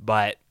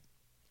 but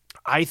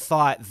I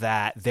thought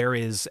that there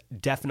is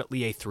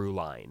definitely a through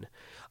line.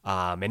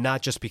 And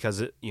not just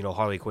because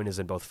Harley Quinn is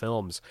in both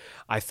films.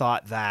 I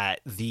thought that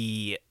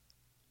the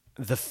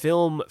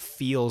film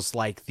feels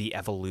like the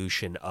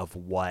evolution of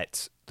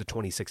what the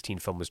 2016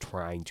 film was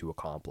trying to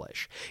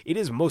accomplish. It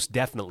is most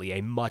definitely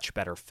a much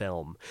better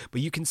film,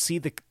 but you can see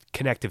the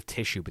connective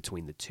tissue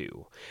between the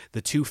two.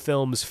 The two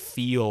films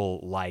feel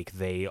like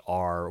they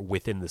are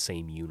within the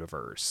same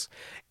universe.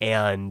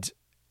 And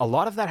a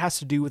lot of that has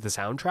to do with the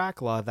soundtrack.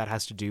 A lot of that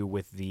has to do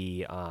with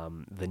the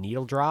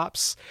needle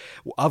drops,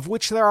 of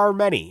which there are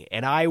many.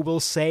 And I will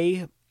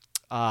say,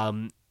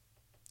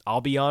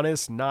 I'll be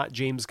honest, not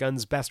James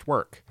Gunn's best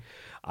work.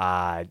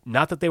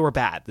 Not that they were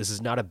bad. This is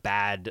not a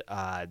bad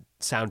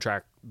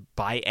soundtrack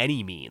by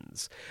any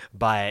means,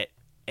 but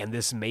and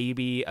this may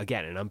be,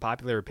 again, an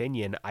unpopular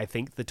opinion, I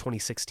think the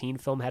 2016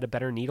 film had a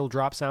better needle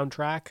drop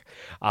soundtrack.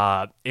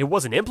 It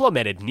wasn't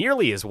implemented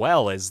nearly as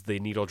well as the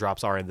needle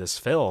drops are in this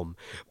film,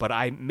 but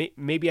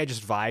maybe I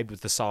just vibed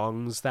with the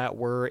songs that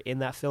were in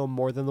that film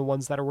more than the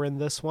ones that were in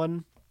this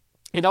one.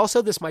 And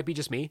also, this might be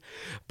just me,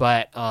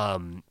 but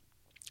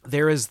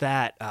there is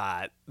that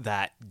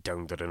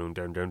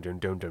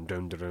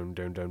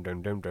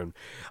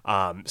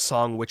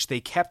song which they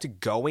kept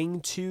going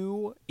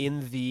to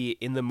in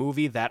the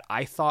movie that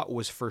I thought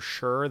was for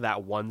sure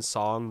that one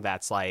song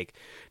that's like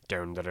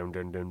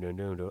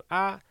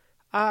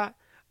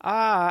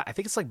I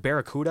think it's like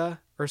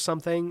Barracuda or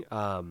something.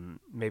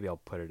 Maybe I'll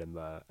put it in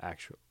the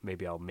actual.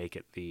 Maybe I'll make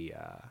it the.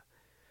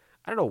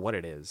 I don't know what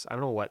it is. I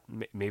don't know what.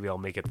 Maybe I'll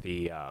make it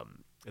the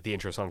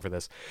intro song for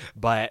this.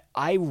 But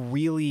I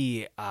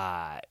really.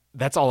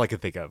 That's all I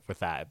could think of with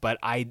that. But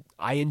I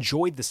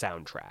enjoyed the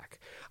soundtrack.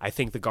 I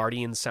think the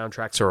Guardians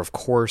soundtracks are, of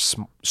course,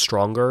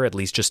 stronger, at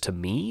least just to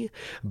me.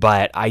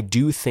 But I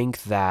do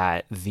think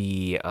that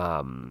the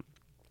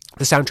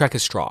soundtrack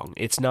is strong.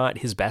 It's not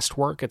his best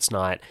work. It's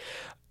not,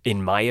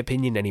 in my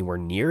opinion, anywhere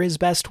near his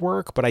best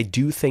work, but I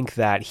do think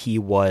that he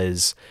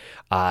was,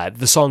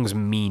 the songs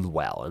mean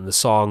well, and the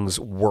songs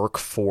work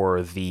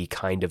for the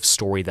kind of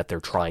story that they're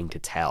trying to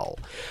tell.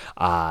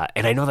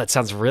 And I know that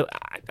sounds real.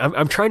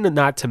 I'm trying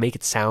not to make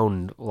it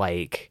sound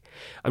like,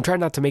 I'm trying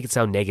not to make it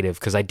sound negative,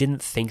 because I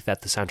didn't think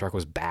that the soundtrack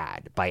was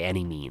bad by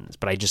any means,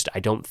 but I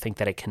don't think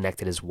that it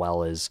connected as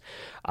well as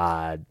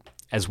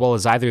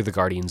either the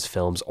Guardians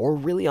films, or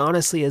really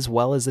honestly as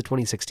well as the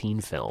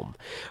 2016 film.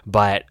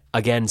 But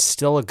again,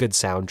 still a good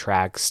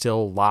soundtrack,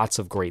 still lots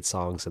of great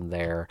songs in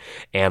there,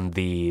 and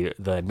the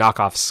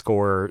knockoff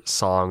score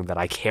song that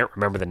I can't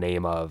remember the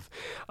name of,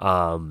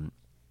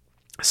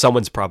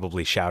 someone's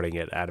probably shouting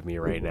it at me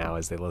right now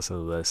as they listen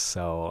to this,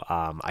 so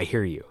I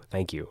hear you.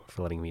 Thank you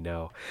for letting me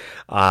know.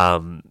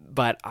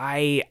 But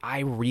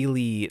I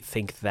really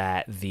think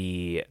that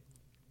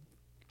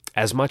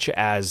as much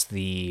as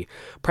the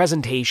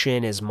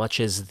presentation, as much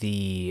as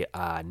the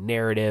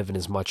narrative, and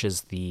as much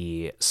as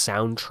the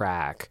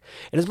soundtrack,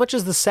 and as much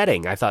as the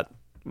setting, I thought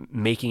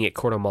making it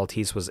Corto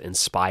Maltese was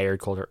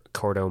inspired.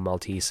 Corto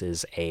Maltese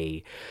is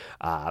a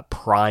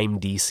prime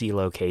DC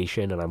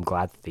location, and I'm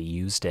glad that they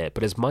used it.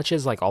 But as much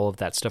as like all of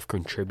that stuff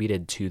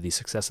contributed to the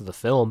success of the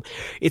film,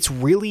 it's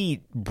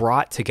really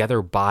brought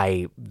together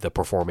by the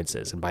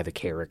performances and by the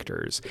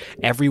characters.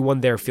 Everyone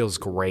there feels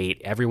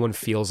great. Everyone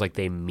feels like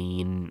they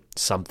mean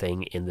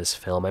something in this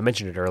film. I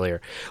mentioned it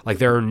earlier. Like,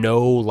 there are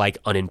no like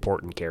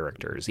unimportant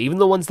characters. Even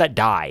the ones that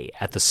die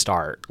at the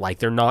start, like,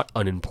 they're not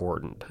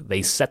unimportant.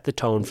 They set the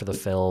tone for the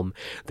film.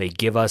 They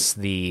give us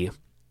the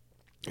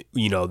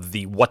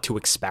what to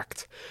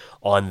expect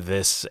on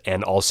this,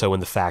 and also in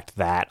the fact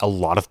that a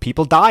lot of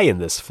people die in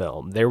this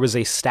film. There was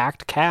a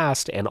stacked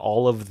cast, and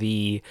all of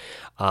the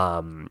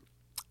marketing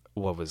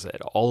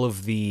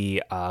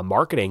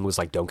was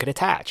like, don't get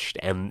attached,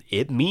 and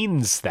it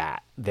means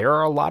that there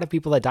are a lot of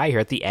people that die here.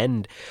 At the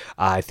end,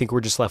 I think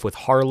we're just left with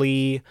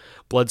Harley,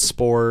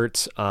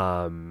 Bloodsport,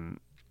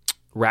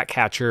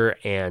 Ratcatcher,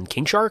 and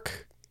King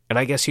Shark. And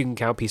I guess you can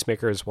count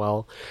Peacemaker as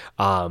well.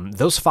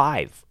 Those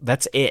 5,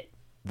 that's it.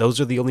 Those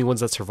are the only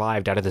ones that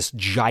survived out of this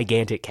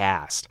gigantic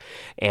cast.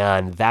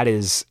 And that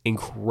is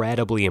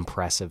incredibly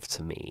impressive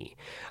to me.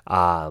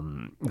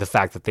 The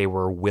fact that they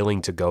were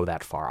willing to go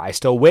that far. I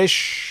still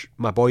wish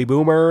my boy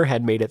Boomer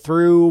had made it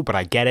through, but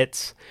I get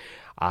it.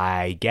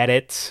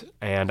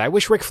 And I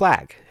wish Rick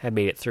Flag had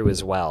made it through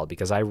as well,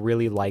 because I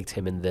really liked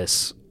him in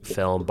this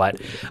film.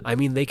 But, I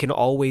mean, they can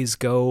always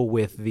go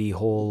with the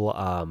whole...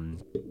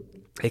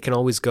 They can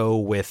always go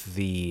with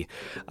the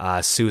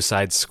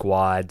Suicide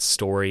Squad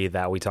story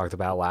that we talked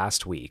about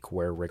last week,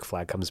 where Rick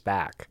Flag comes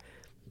back.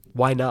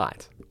 Why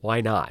not?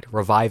 Why not?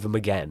 Revive him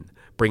again.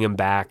 Bring him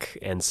back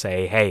and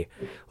say, hey,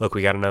 look,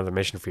 we got another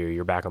mission for you.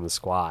 You're back on the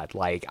squad.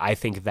 Like, I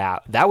think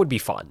that would be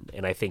fun.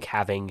 And I think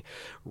having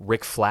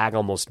Rick Flag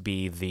almost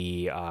be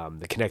the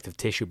connective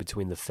tissue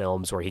between the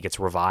films, where he gets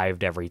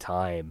revived every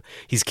time.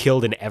 He's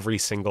killed in every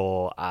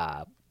single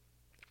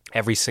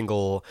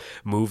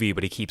movie,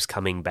 but he keeps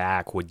coming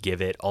back, would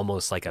give it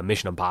almost like a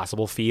Mission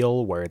Impossible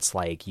feel, where it's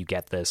like you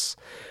get this,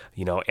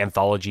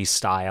 anthology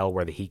style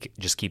where he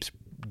just keeps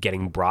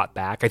getting brought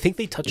back. I think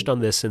they touched on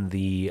this in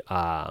the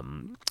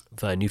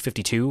New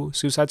 52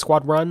 Suicide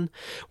Squad run,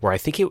 where I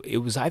think it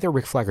was either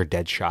Rick Flag or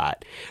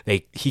Deadshot.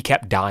 He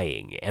kept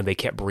dying, and they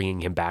kept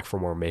bringing him back for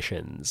more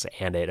missions,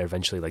 and it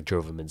eventually like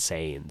drove him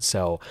insane.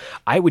 So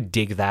I would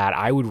dig that.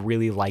 I would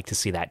really like to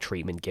see that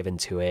treatment given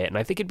to it, and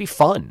I think it'd be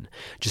fun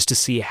just to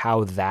see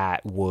how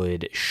that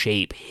would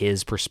shape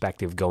his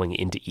perspective going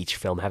into each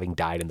film, having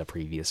died in the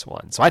previous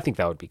one. So I think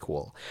that would be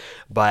cool.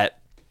 But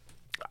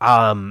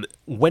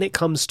when it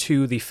comes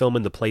to the film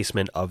and the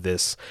placement of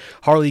this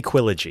Harley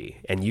Quillogy,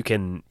 and you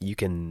can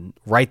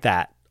write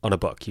that on a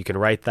book, you can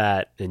write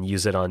that and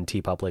use it on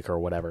TeePublic or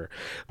whatever,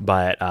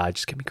 but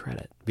just give me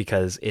credit,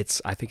 because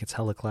I think it's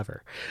hella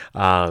clever.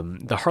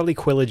 The Harley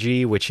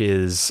Quillogy, which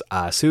is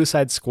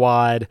Suicide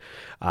Squad,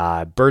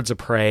 Birds of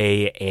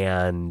Prey,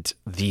 and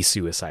The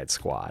Suicide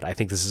Squad. I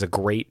think this is a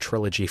great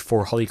trilogy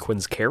for Harley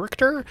Quinn's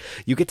character.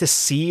 You get to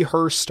see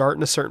her start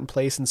in a certain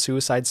place in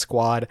Suicide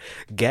Squad,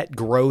 get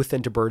growth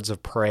into Birds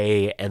of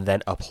Prey, and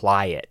then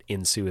apply it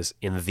in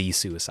The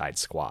Suicide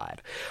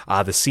Squad.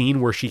 The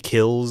scene where she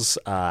kills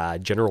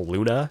General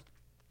Luna,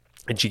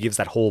 and she gives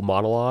that whole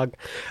monologue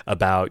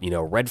about,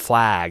 red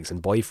flags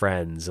and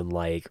boyfriends and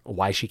like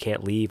why she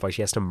can't leave, why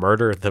she has to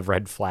murder the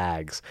red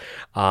flags,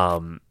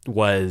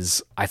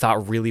 was, I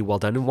thought, really well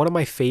done. And one of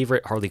my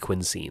favorite Harley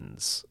Quinn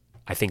scenes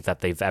I think that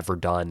they've ever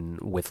done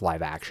with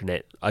live action.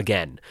 It,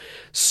 again,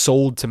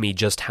 sold to me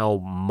just how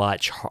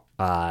much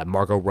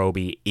Margot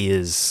Robbie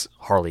is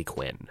Harley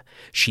Quinn.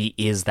 She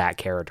is that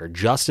character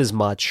just as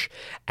much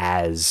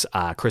as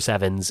Chris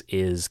Evans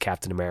is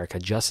Captain America,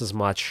 just as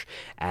much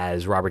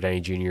as Robert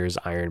Downey Jr. is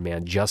Iron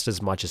Man, just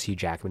as much as Hugh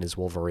Jackman is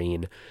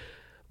Wolverine.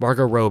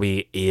 Margot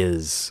Robbie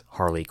is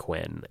Harley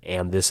Quinn,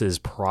 and this is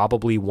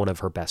probably one of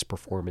her best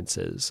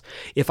performances.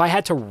 If I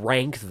had to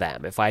rank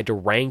them, if I had to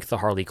rank the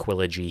Harley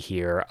Quillogy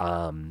here,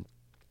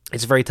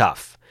 it's very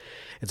tough.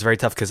 It's very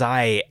tough because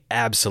I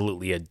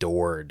absolutely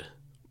adored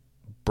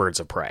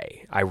Birds of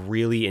Prey. I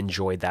really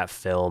enjoyed that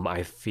film.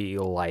 I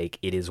feel like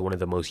it is one of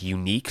the most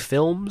unique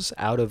films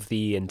out of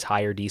the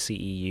entire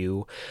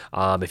DCEU.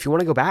 If you want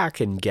to go back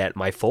and get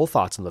my full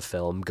thoughts on the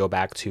film, go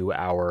back to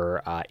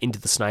our Into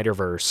the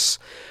Snyderverse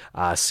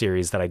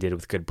series that I did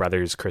with good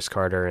brothers Chris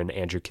Carter and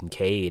Andrew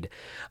Kincaid,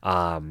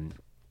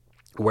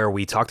 where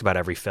we talked about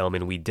every film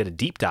and we did a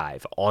deep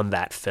dive on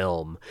that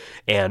film.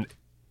 And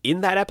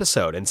in that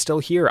episode, and still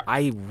here,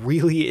 I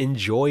really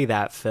enjoy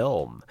that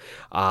film.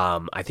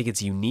 I think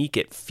it's unique.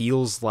 It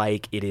feels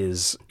like it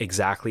is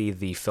exactly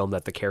the film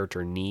that the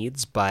character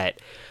needs, but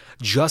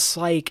just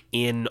like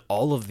in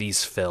all of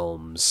these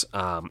films,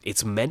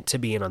 it's meant to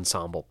be an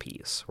ensemble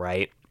piece,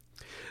 right?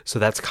 So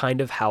that's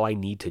kind of how I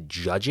need to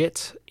judge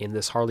it in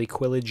this Harley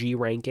Quillogy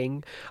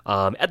ranking.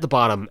 At the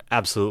bottom,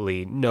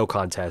 absolutely no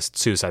contest,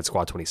 Suicide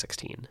Squad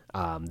 2016.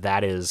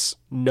 That is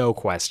no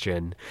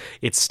question.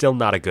 It's still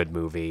not a good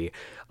movie,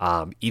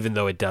 even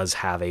though it does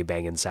have a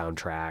banging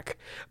soundtrack.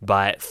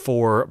 But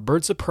for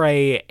Birds of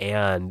Prey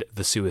and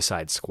The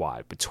Suicide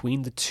Squad,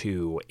 between the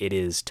two, it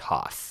is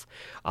tough.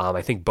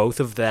 I think both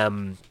of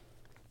them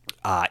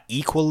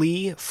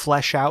equally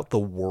flesh out the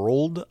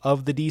world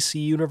of the DC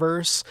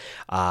universe.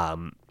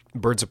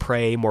 Birds of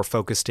Prey more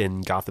focused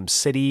in Gotham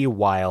City,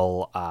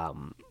 while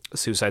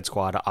Suicide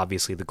Squad,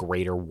 obviously the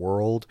greater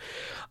world.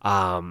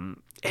 And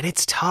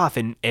it's tough,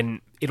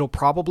 and it'll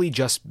probably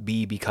just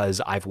be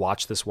because I've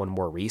watched this one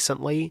more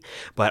recently,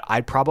 but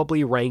I'd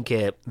probably rank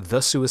it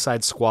The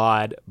Suicide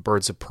Squad,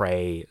 Birds of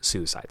Prey,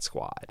 Suicide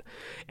Squad.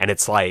 And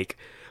it's like,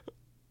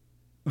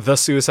 The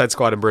Suicide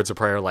Squad and Birds of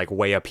Prey are like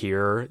way up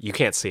here. You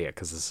can't see it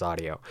because this is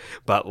audio,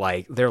 but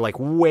like they're like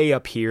way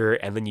up here,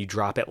 and then you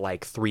drop it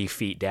like 3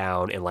 feet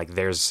down, and like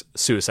there's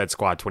Suicide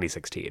Squad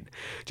 2016,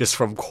 just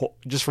from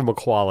a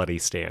quality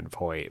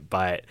standpoint.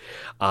 But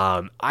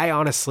I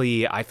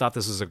thought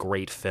this was a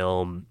great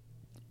film,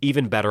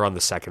 even better on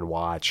the second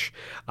watch.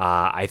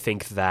 I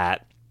think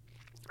that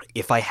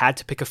if I had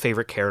to pick a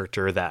favorite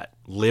character that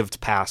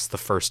lived past the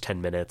first 10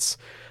 minutes,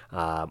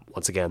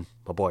 once again,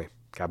 my boy,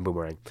 Captain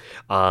Boomerang.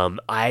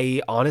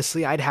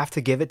 I'd have to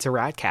give it to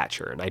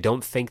Ratcatcher, and I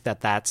don't think that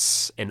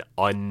that's an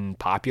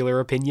unpopular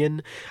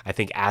opinion. I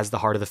think as the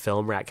heart of the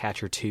film,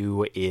 Ratcatcher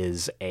 2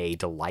 is a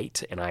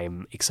delight, and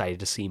I'm excited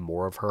to see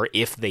more of her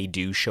if they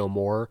do show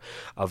more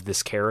of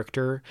this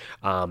character.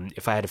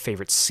 If I had a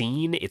favorite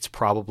scene, it's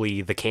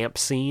probably the camp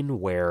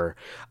scene where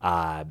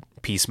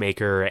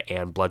Peacemaker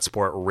and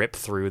Bloodsport rip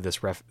through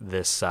this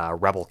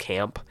rebel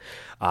camp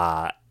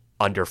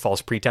under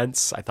false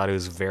pretense. I thought it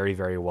was very,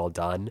 very well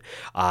done.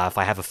 If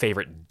I have a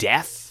favorite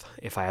death,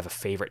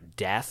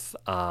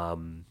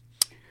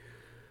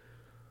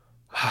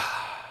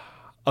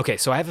 okay,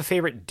 so I have a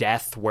favorite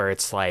death where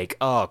it's like,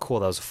 oh, cool,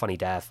 that was a funny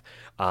death.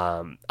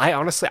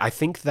 I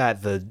think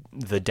that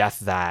the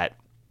death that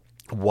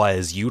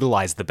was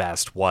utilized the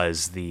best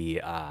was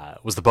the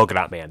Polka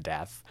Dot Man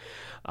death.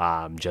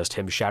 Just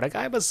him shouting,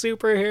 "I'm a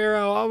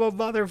superhero, I'm a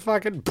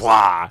motherfucking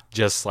blah,"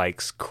 just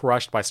like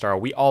crushed by Starro.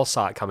 We all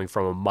saw it coming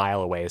from a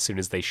mile away as soon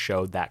as they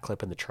showed that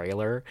clip in the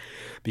trailer,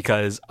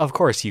 because of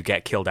course you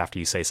get killed after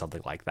you say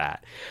something like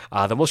that.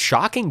 The most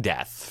shocking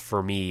death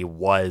for me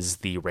was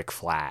the Rick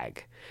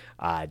Flag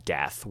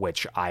death,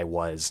 which I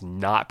was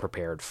not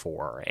prepared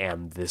for.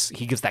 And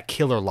he gives that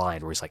killer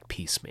line where he's like,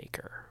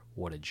 "Peacemaker,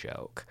 what a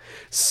joke."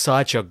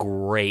 Such a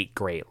great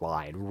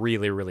line.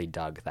 Really, really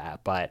dug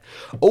that. But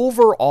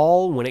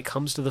overall, when it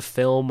comes to the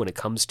film, when it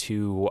comes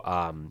to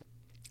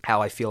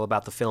how I feel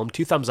about the film,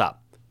 2 thumbs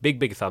up.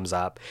 Big thumbs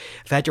up.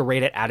 If I had to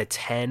rate it out of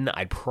 10,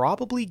 I'd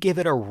probably give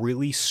it a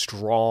really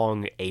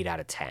strong 8 out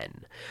of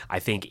 10. I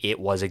think it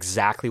was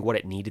exactly what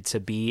it needed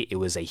to be. It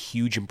was a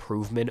huge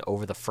improvement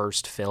over the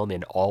first film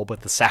in all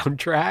but the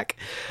soundtrack.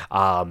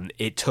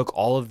 It took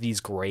all of these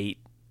great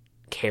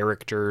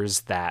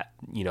characters that,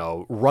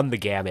 run the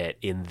gamut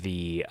in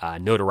the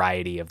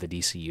notoriety of the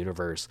DC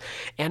universe.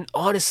 And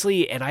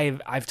honestly, and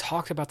I've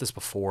talked about this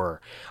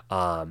before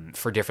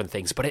for different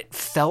things, but it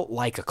felt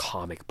like a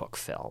comic book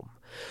film.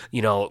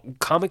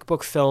 Comic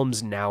book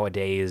films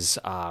nowadays,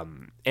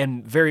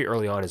 and very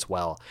early on as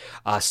well,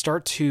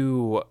 start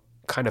to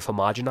kind of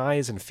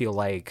homogenize and feel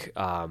like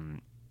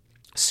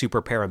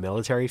super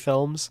paramilitary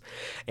films.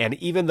 And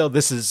even though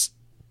this is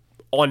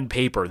on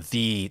paper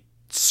the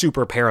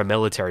super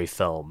paramilitary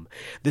film,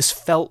 this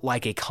felt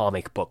like a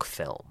comic book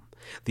film.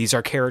 These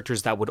are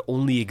characters that would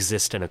only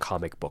exist in a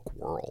comic book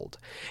world.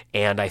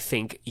 And I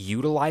think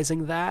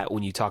utilizing that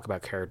when you talk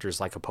about characters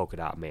like a Polka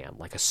Dot Man,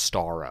 like a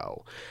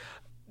Starro,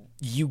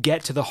 you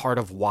get to the heart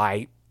of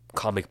why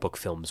comic book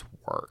films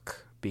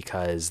work,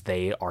 because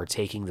they are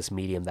taking this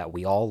medium that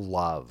we all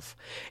love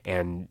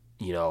and,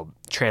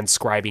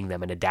 transcribing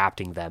them and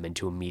adapting them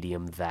into a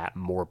medium that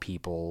more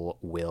people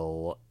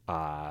will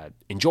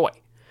enjoy.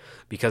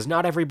 Because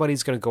not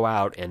everybody's going to go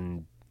out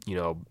and,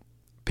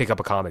 pick up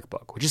a comic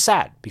book, which is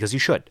sad because you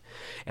should.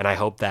 And I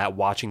hope that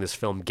watching this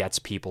film gets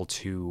people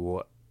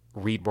to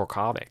read more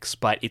comics.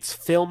 But it's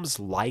films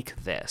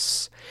like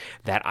this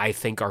that I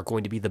think are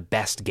going to be the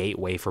best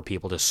gateway for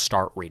people to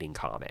start reading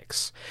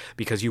comics.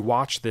 Because you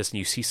watch this and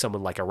you see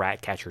someone like a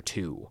Ratcatcher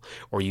 2,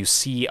 or you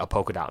see a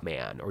Polka Dot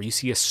Man, or you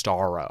see a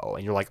Starro,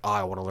 and you're like, oh,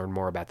 I want to learn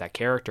more about that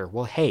character.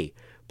 Well, hey,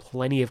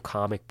 plenty of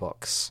comic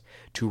books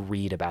to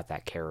read about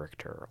that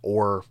character.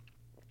 Or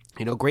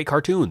great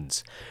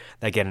cartoons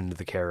that get into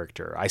the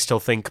character. I still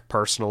think,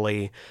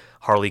 personally,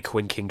 Harley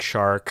Quinn King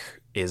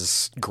Shark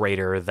is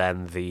greater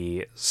than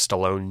the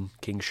Stallone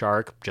King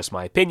Shark, just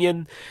my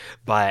opinion.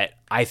 But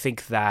I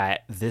think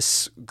that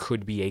this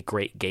could be a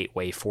great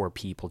gateway for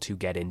people to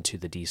get into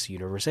the DC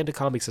universe and to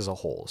comics as a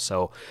whole.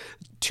 So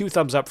 2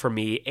 thumbs up for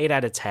me, 8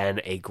 out of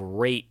 10, a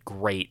great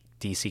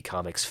DC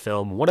Comics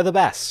film. One of the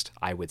best,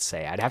 I would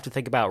say. I'd have to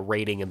think about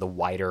rating in the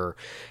wider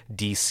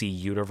DC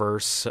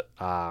universe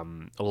a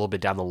little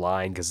bit down the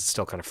line because it's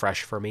still kind of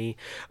fresh for me,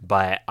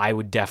 but I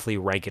would definitely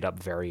rank it up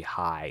very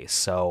high.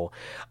 So,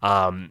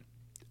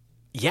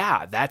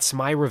 yeah, that's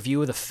my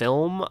review of the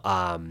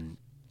film.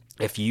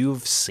 If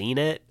you've seen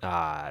it,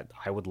 I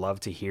would love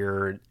to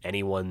hear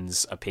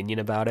anyone's opinion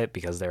about it,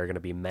 because there are going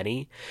to be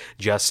many.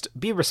 Just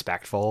be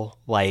respectful.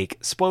 Like,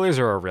 spoilers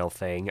are a real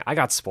thing. I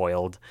got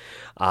spoiled,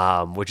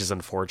 which is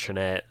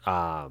unfortunate.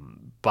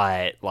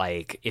 But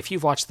like, if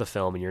you've watched the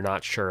film and you're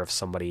not sure if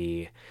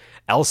somebody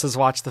else has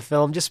watched the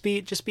film, just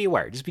be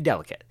aware. Just be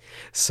delicate.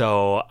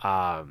 So,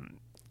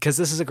 because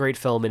this is a great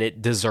film and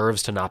it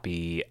deserves to not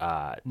be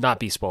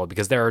spoiled,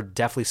 because there are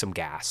definitely some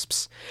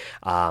gasps.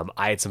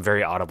 I had some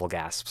very audible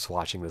gasps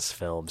watching this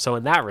film. So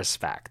in that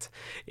respect,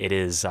 it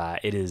is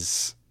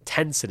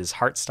tense, it is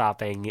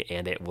heart-stopping,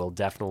 and it will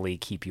definitely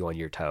keep you on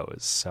your toes.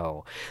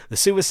 So The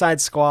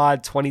Suicide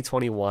Squad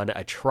 2021,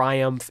 a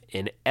triumph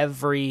in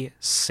every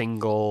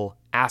single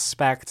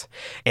aspect,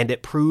 and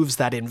it proves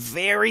that in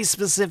very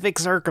specific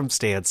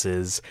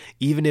circumstances,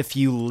 even if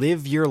you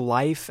live your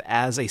life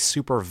as a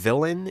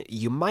supervillain,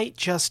 you might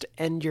just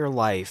end your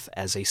life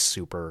as a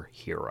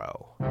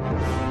superhero.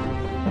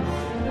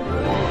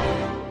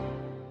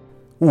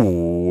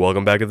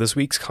 Welcome back to this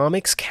week's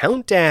Comics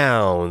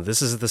Countdown.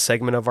 This is the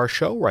segment of our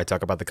show where I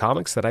talk about the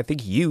comics that I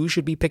think you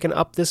should be picking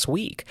up this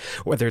week,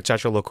 whether it's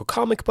at your local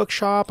comic book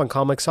shop, on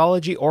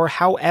Comixology, or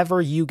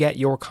however you get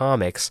your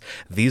comics.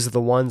 These are the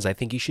ones I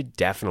think you should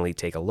definitely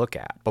take a look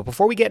at. But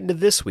before we get into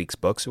this week's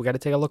books, we got to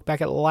take a look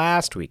back at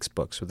last week's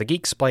books with the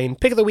Geeksplain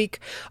Pick of the Week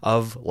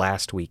of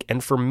last week.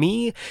 And for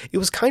me, it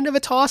was kind of a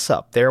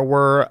toss-up. There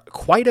were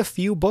quite a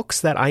few books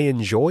that I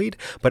enjoyed,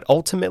 but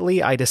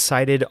ultimately I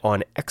decided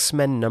on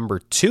X-Men number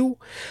 2.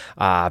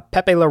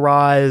 Pepe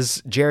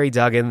Larraz, Jerry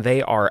Duggan,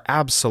 they are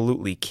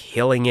absolutely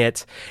killing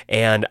it,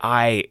 and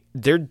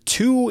they're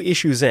 2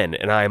 issues in,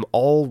 and I'm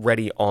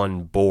already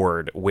on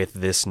board with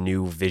this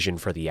new vision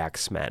for the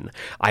X-Men.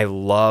 I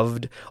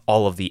loved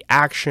all of the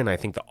action. I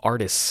think the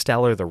art is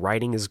stellar. The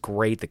writing is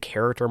great. The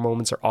character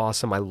moments are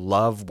awesome. I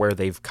love where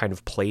they've kind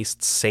of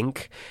placed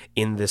Synch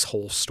in this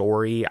whole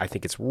story. I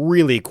think it's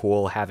really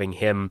cool having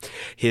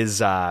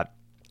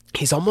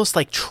he's almost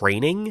like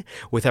training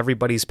with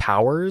everybody's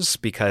powers,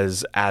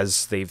 because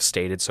as they've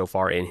stated so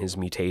far in his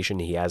mutation,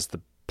 he has the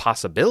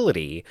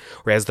possibility,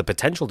 or has the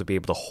potential to be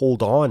able to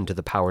hold on to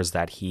the powers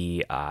that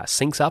he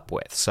syncs up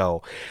with.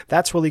 So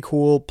that's really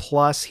cool.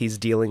 Plus, he's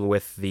dealing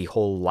with the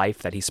whole life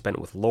that he spent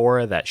with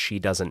Laura that she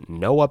doesn't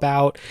know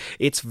about.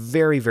 It's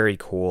very, very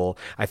cool.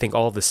 I think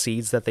all the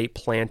seeds that they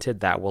planted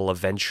that will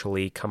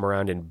eventually come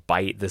around and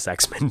bite this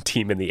X-Men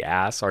team in the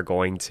ass are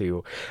going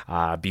to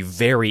be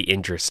very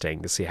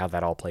interesting to see how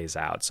that all plays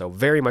out. So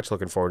very much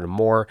looking forward to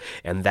more,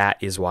 and that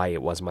is why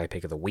it was my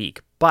pick of the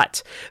week.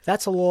 But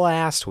that's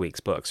last week's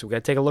books. We've got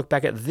to take a look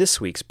back at this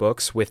week's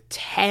books with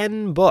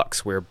 10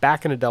 books. We're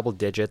back into double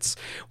digits.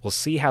 We'll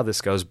see how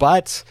this goes.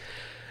 But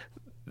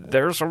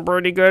there's some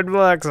pretty good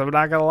books, I'm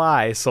not gonna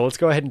lie. So let's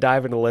go ahead and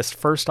dive into the list.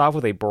 First off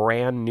with a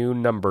brand new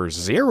number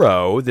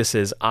 0. This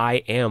is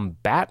I Am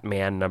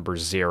Batman number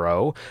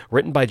 0,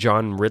 written by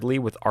John Ridley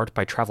with art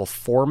by Travel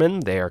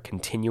Foreman. They are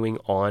continuing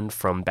on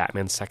from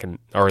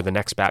the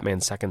next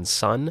Batman Second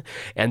Son,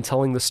 and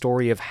telling the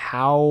story of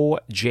how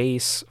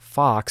Jace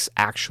Fox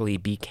actually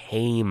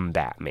became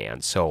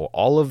Batman. So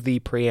all of the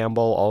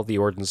preamble, all of the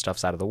origin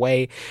stuff's out of the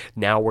way.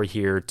 Now we're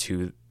here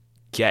to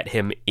get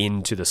him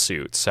into the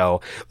suit.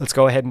 So let's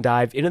go ahead and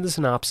dive into the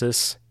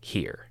synopsis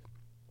here.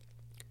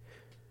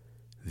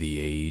 The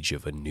age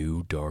of a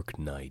new Dark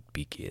Knight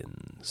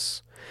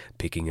begins.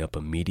 Picking up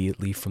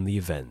immediately from the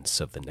events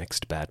of the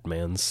next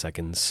Batman's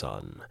Second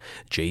Son,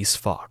 Jace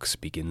Fox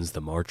begins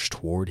the march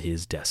toward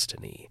his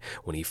destiny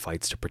when he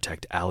fights to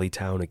protect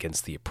Alleytown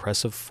against the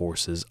oppressive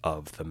forces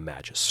of the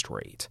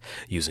Magistrate.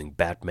 Using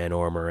Batman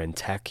armor and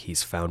tech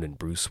he's found in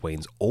Bruce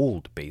Wayne's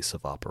old base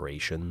of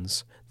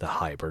operations, the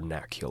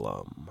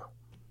Hibernaculum.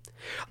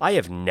 I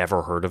have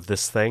never heard of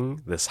this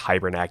thing, this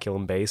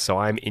Hibernaculum base, so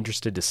I'm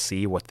interested to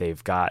see what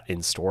they've got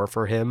in store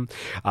for him.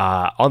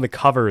 On the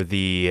cover,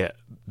 the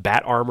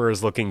bat armor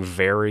is looking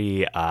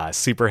very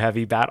super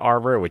heavy bat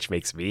armor, which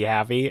makes me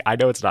happy. I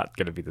know it's not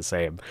going to be the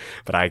same,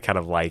 but I kind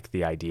of like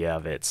the idea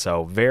of it.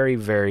 So very,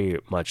 very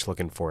much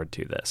looking forward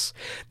to this.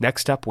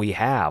 Next up, we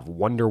have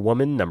Wonder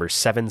Woman number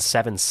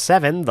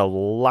 777, the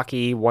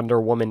lucky Wonder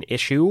Woman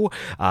issue,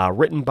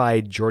 written by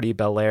Jordi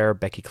Belair,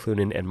 Becky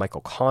Cloonan, and Michael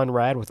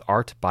Conrad, with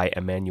art by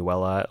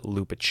Emanuela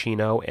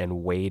Lupacchino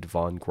and Wade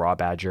Von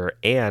Grawbadger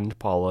and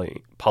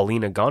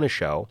Paulina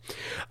Ganucheau.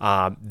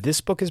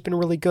 This book has been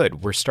really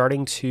good. We're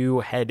starting to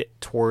head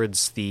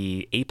towards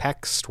the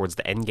apex, towards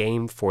the end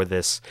game for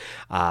this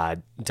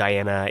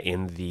Diana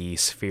in the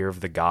Sphere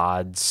of the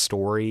Gods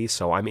story.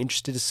 So I'm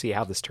interested to see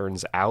how this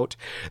turns out.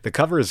 The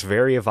cover is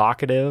very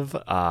evocative.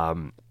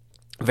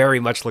 Very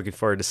much looking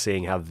forward to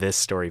seeing how this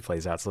story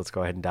plays out. So let's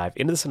go ahead and dive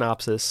into the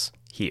synopsis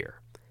here.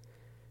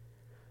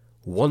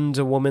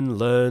 Wonder Woman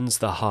learns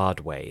the hard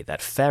way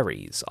that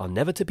fairies are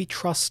never to be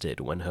trusted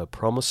when her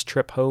promised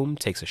trip home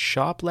takes a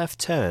sharp left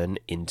turn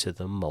into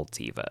the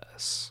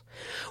multiverse.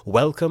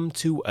 Welcome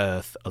to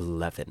Earth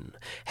 11,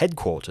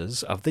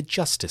 headquarters of the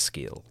Justice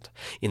Guild.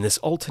 In this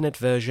alternate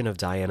version of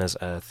Diana's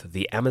Earth,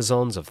 the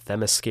Amazons of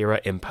Themyscira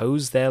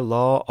impose their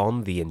law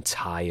on the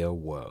entire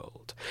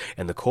world,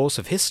 and the course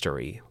of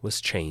history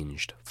was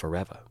changed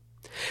forever.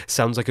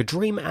 Sounds like a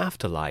dream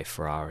afterlife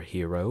for our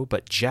hero,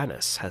 but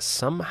Janus has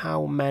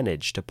somehow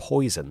managed to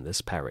poison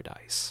this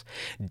paradise.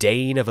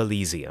 Dane of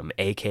Elysium,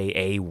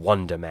 aka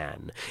Wonder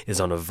Man,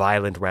 is on a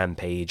violent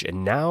rampage,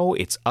 and now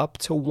it's up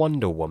to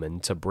Wonder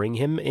Woman to bring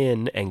him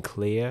in and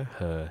clear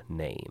her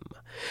name.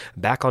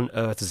 Back on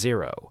Earth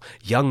Zero,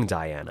 young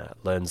Diana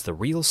learns the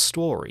real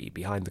story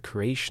behind the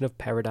creation of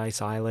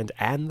Paradise Island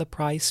and the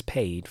price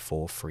paid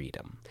for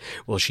freedom.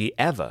 Will she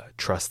ever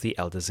trust the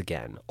Elders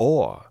again,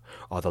 or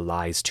are the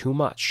lies too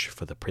much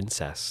for the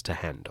princess to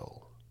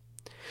handle?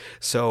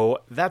 So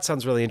that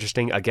sounds really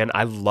interesting. Again,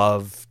 I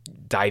love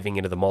diving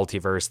into the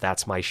multiverse.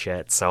 That's my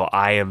shit. So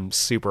I am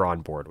super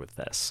on board with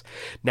this.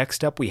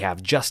 Next up, we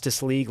have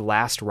Justice League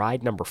Last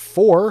Ride number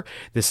 4.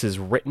 This is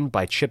written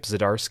by Chip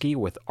Zdarsky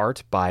with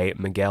art by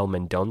Miguel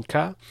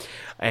Mendonca.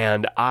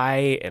 And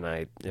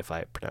if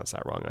I pronounce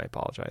that wrong, I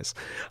apologize.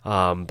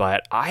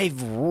 But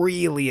I've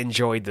really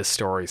enjoyed this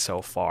story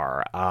so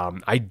far.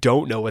 I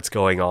don't know what's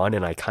going on,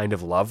 and I kind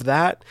of love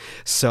that.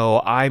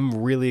 So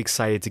I'm really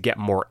excited to get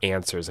more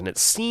answers, and it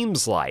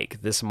seems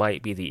like this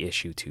might be the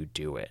issue to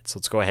do it. So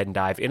let's go ahead and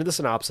dive into the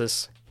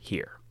synopsis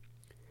here.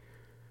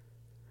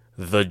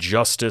 The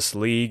Justice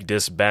League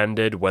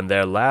disbanded when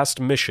their last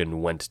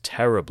mission went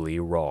terribly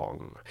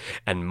wrong,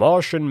 and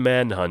Martian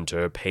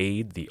Manhunter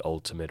paid the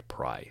ultimate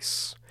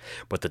price.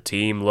 But the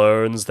team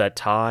learns that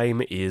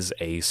time is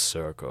a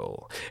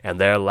circle, and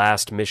their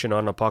last mission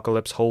on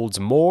Apokolips holds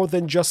more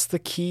than just the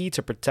key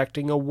to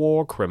protecting a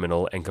war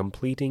criminal and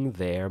completing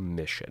their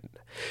mission.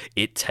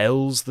 It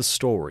tells the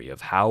story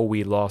of how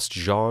we lost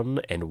Jean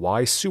and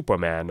why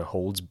Superman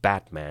holds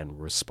Batman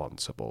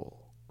responsible.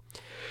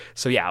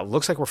 So yeah,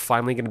 looks like we're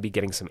finally going to be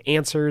getting some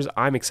answers.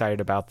 I'm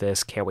excited about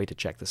this. Can't wait to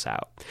check this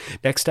out.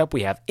 Next up,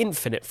 we have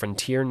Infinite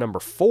Frontier number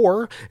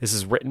 4. This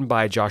is written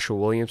by Joshua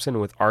Williamson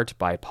with art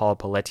by Paul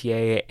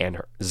Pelletier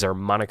and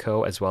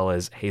Zermanico, as well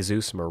as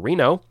Jesus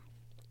Marino.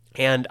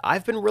 And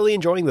I've been really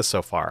enjoying this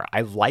so far. I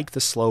like the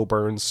slow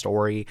burn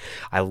story.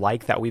 I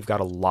like that we've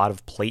got a lot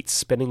of plates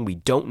spinning. We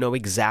don't know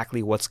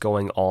exactly what's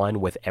going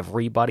on with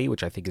everybody,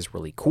 which I think is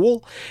really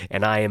cool.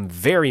 And I am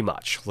very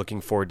much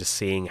looking forward to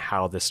seeing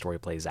how this story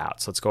plays out.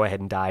 So let's go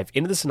ahead and dive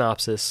into the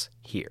synopsis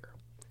here.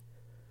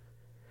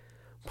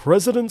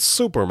 President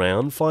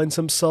Superman finds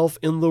himself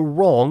in the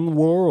wrong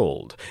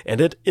world,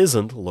 and it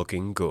isn't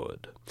looking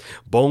good.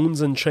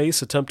 Bones and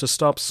Chase attempt to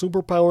stop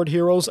superpowered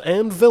heroes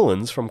and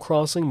villains from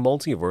crossing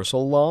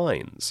multiversal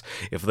lines.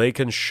 If they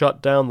can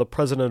shut down the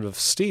President of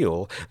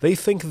Steel, they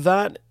think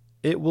that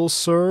it will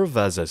serve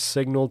as a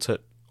signal to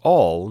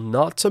all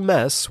not to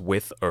mess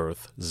with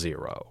Earth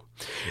Zero.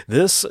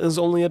 This is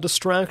only a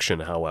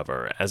distraction,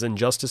 however, as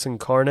Injustice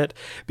Incarnate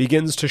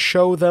begins to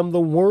show them the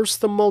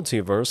worst the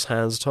multiverse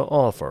has to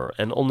offer,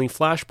 and only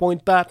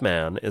Flashpoint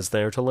Batman is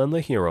there to lend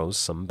the heroes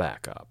some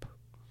backup.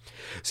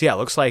 So yeah, it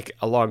looks like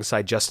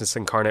alongside Justice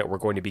Incarnate, we're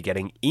going to be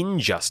getting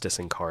Injustice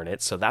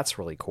Incarnate, so that's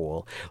really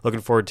cool.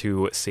 Looking forward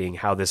to seeing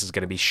how this is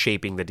going to be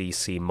shaping the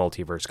DC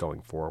multiverse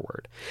going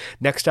forward.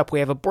 Next up, we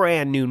have a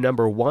brand new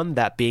 #1,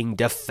 that being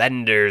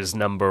Defenders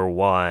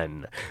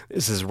 #1.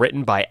 This is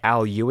written by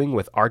Al Ewing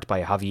with art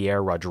by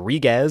Javier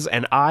Rodriguez,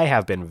 and I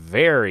have been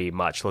very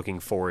much looking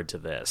forward to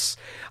this.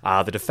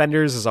 The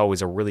Defenders is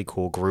always a really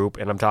cool group,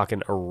 and I'm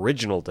talking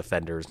original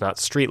Defenders, not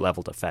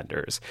street-level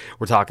Defenders.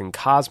 We're talking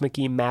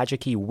cosmic-y,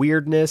 magic-y,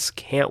 weirdness.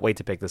 Can't wait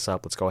to pick this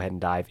up. Let's go ahead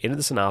and dive into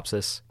the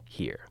synopsis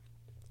here.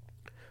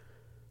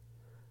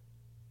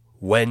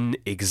 When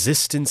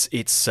existence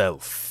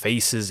itself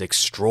faces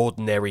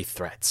extraordinary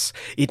threats,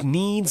 it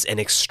needs an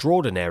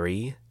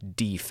extraordinary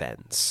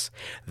defense.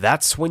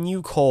 That's when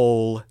you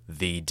call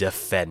the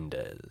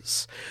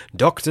Defenders.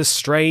 Doctor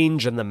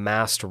Strange and the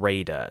Masked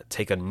Raider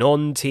take a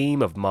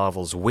non-team of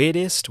Marvel's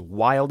weirdest,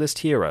 wildest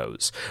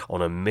heroes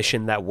on a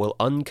mission that will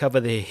uncover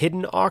the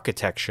hidden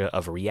architecture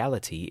of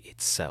reality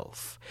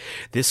itself.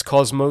 This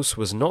cosmos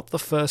was not the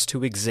first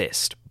to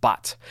exist,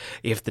 but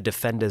if the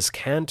Defenders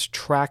can't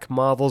track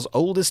Marvel's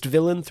oldest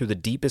villain through the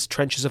deepest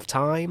trenches of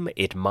time,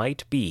 it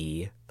might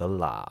be the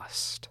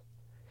last.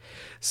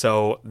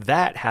 So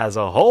that has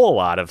a whole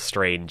lot of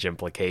strange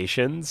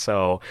implications.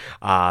 So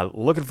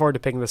looking forward to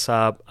picking this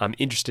up. I'm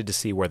interested to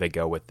see where they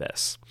go with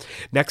this.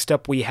 Next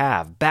up, we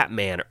have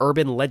Batman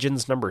Urban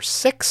Legends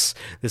 #6.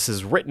 This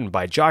is written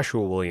by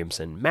Joshua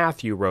Williamson,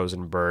 Matthew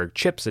Rosenberg,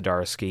 Chip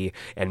Zdarsky,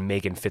 and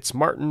Megan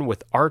Fitzmartin,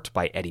 with art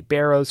by Eddie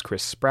Barrows,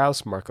 Chris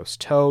Sprouse, Marcos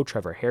To,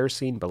 Trevor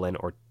Hairsine,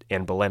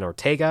 and Belen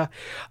Ortega.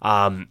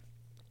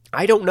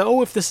 I don't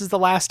know if this is the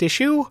last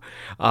issue.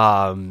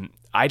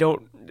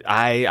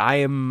 I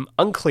am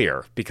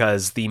unclear,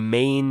 because the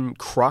main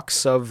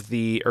crux of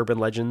the Urban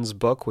Legends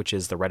book, which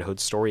is the Red Hood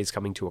story, is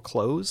coming to a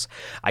close.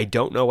 I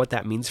don't know what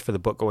that means for the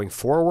book going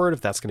forward, if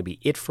that's going to be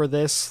it for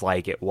this,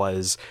 like it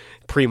was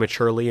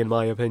prematurely, in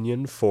my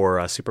opinion,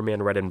 for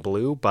Superman Red and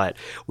Blue, but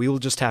we will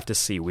just have to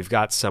see. We've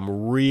got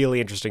some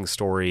really interesting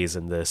stories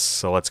in this,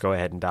 so let's go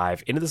ahead and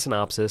dive into the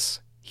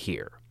synopsis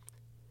here.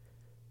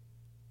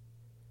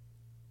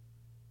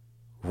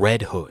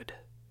 Red Hood.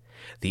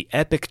 The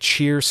epic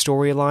Cheer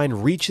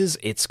storyline reaches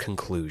its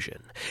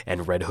conclusion,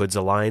 and Red Hood's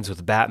alliance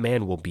with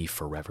Batman will be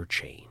forever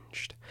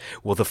changed.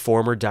 Will the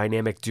former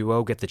dynamic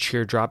duo get the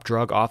Cheer drop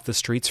drug off the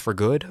streets for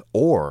good,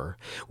 or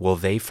will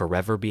they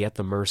forever be at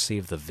the mercy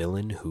of the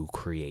villain who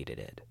created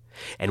it?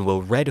 And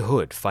will Red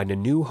Hood find a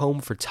new home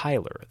for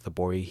Tyler, the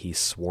boy he's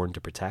sworn to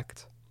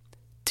protect?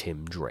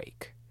 Tim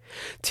Drake.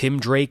 Tim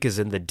Drake is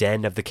in the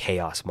den of the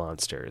Chaos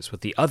Monsters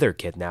with the other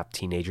kidnapped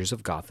teenagers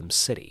of Gotham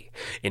City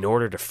in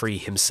order to free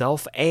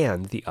himself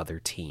and the other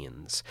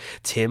teens.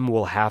 Tim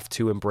will have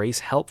to embrace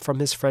help from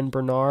his friend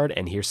Bernard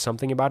and hear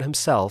something about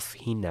himself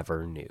he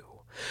never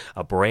knew.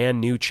 A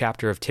brand new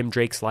chapter of Tim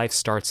Drake's life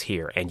starts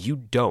here, and you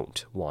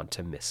don't want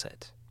to miss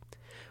it.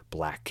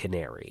 Black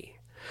Canary.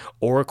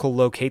 Oracle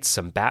locates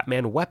some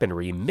Batman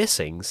weaponry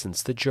missing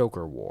since the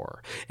Joker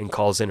War and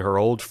calls in her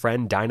old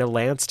friend Dinah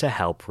Lance to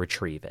help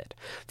retrieve it.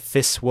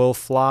 Fists will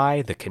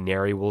fly, the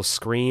Canary will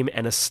scream,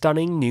 and a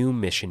stunning new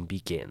mission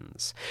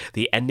begins.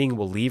 The ending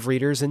will leave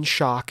readers in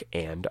shock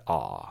and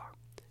awe.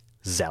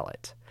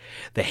 Zealot.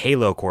 The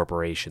Halo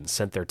Corporation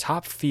sent their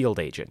top field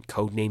agent,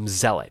 codenamed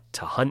Zealot,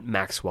 to hunt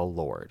Maxwell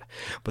Lord,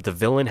 but the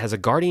villain has a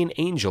guardian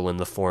angel in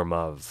the form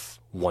of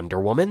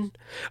Wonder Woman.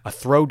 A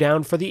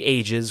throwdown for the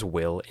ages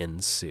will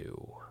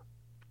ensue.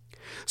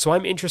 So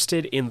I'm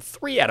interested in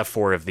 3 out of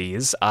 4 of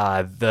these.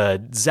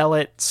 The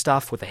Zealot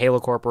stuff with the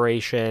Halo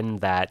Corporation,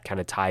 that kind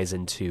of ties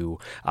into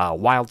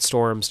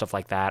Wildstorm, stuff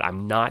like that,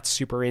 I'm not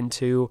super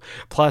into.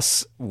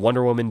 Plus,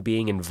 Wonder Woman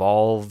being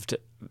involved,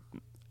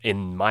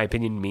 in my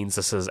opinion, means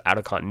this is out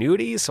of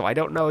continuity, so I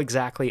don't know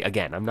exactly.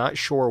 Again, I'm not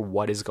sure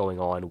what is going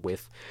on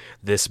with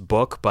this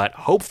book, but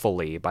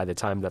hopefully by the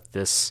time that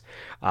this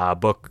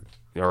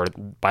or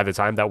by the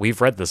time that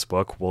we've read this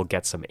book, we'll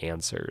get some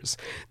answers.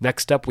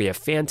 Next up, we have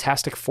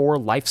Fantastic Four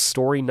Life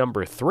Story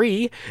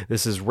 #3.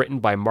 This is written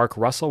by Mark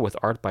Russell with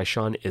art by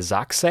Sean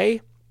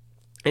Izaakse.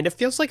 And it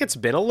feels like it's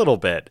been a little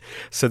bit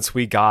since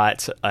we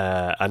got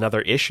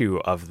another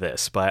issue of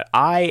this, but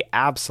I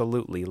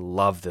absolutely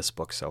love this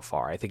book so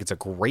far. I think it's a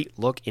great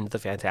look into the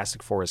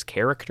Fantastic Four as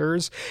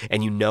characters,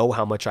 and you know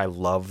how much I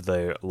love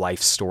the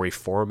life story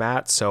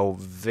format, so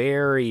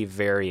very,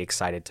 very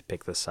excited to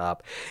pick this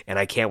up, and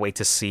I can't wait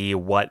to see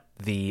what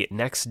the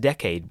next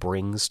decade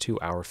brings to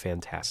our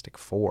Fantastic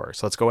Four.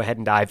 So let's go ahead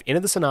and dive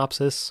into the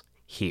synopsis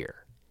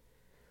here.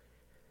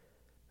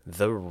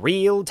 The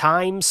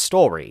real-time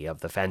story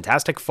of the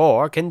Fantastic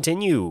Four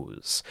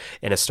continues.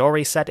 In a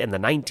story set in the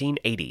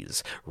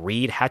 1980s,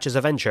 Reed hatches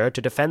a venture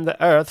to defend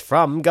the Earth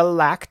from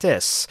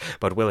Galactus.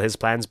 But will his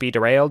plans be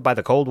derailed by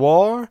the Cold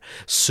War?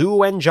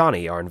 Sue and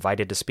Johnny are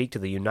invited to speak to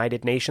the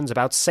United Nations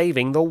about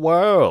saving the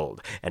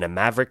world. And a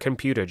maverick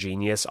computer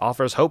genius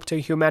offers hope to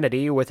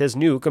humanity with his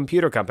new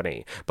computer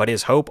company. But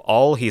is hope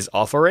all he's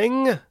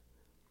offering?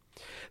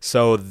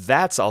 So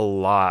that's a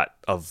lot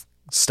of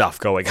stuff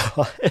going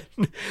on.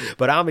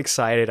 But I'm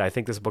excited. I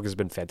think this book has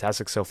been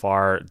fantastic so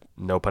far,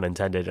 no pun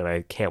intended, and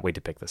I can't wait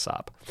to pick this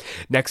up.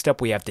 Next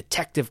up, we have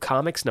Detective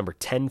Comics number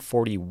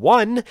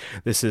 1041.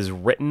 This is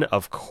written,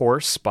 of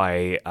course,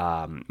 by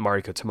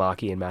Mariko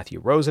Tamaki and Matthew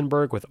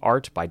Rosenberg, with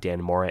art by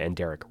Dan Mora and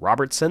Derek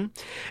Robertson.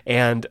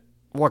 And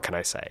what can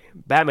I say?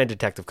 Batman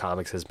Detective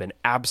Comics has been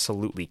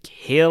absolutely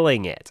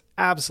killing it.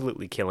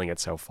 Absolutely killing it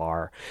so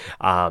far.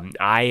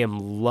 I am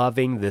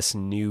loving this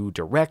new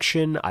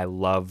direction. I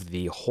love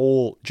the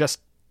whole,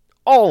 just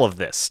all of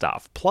this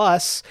stuff.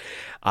 Plus,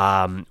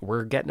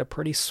 we're getting a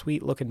pretty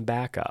sweet looking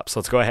backup. So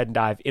let's go ahead and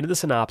dive into the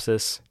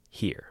synopsis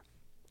here.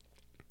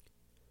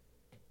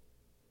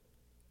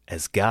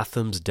 As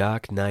Gotham's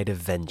dark night of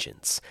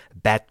vengeance,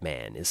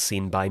 Batman is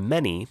seen by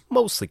many,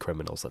 mostly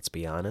criminals, let's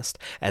be honest,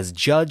 as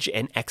judge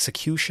and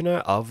executioner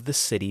of the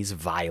city's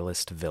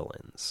vilest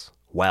villains.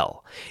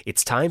 Well,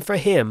 it's time for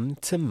him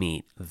to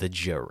meet the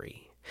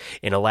jury.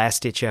 In a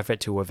last-ditch effort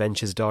to avenge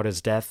his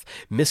daughter's death,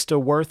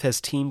 Mr. Worth has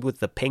teamed with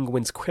the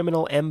Penguin's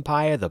criminal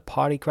empire, the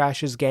Party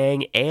Crashers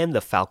gang, and the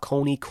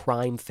Falcone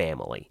crime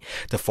family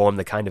to form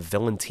the kind of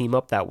villain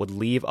team-up that would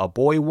leave a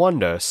boy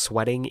wonder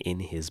sweating in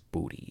his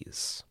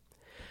booties.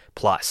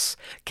 Plus,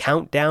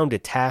 Countdown to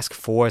Task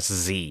Force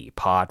Z,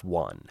 Part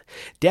 1.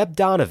 Deb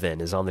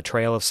Donovan is on the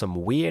trail of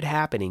some weird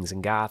happenings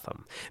in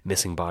Gotham.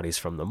 Missing bodies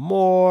from the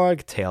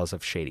morgue, tales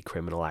of shady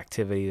criminal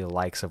activity, the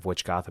likes of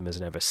which Gotham has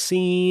never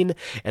seen,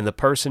 and the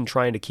person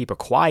trying to keep her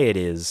quiet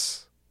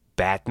is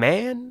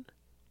Batman?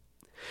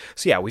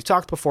 So yeah, we've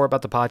talked before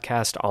about the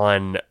podcast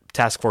on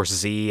Task Force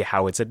Z,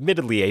 how it's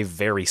admittedly a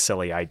very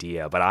silly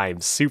idea, but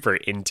I'm super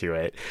into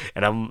it,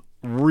 and I'm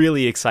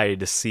really excited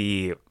to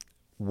see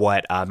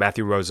what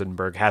Matthew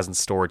Rosenberg has in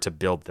store to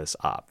build this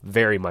up.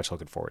 Very much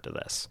looking forward to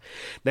this.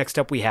 Next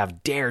up, we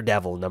have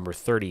Daredevil number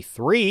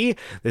 33.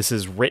 This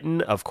is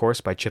written, of course,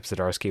 by Chip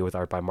Zdarsky with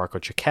art by Marco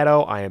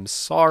Cicchetto. I am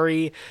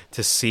sorry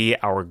to see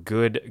our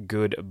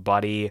good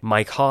buddy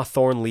Mike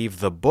Hawthorne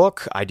leave the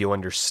book. I do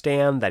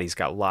understand that he's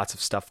got lots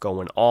of stuff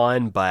going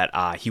on, but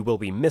he will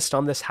be missed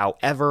on this.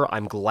 However,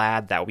 I'm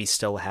glad that we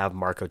still have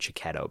Marco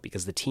Cicchetto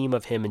because the team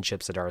of him and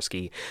Chip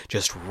Zdarsky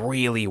just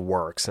really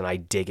works, and I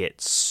dig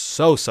it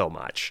so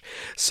much.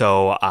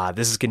 So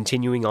this is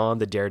continuing on.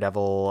 The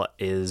Daredevil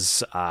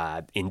is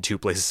in two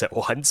places at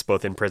once,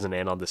 both in prison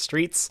and on the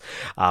streets.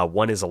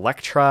 One is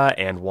Elektra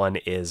and one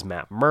is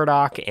Matt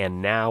Murdock.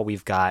 And now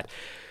we've got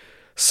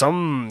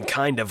some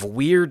kind of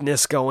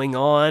weirdness going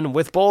on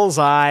with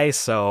Bullseye.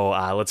 So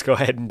let's go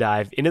ahead and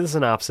dive into the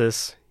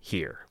synopsis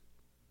here.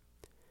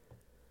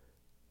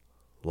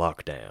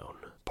 Lockdown,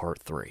 Part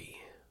 3.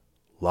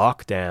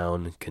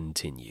 Lockdown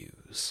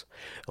continues.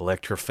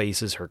 Elektra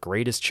faces her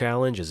greatest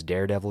challenge as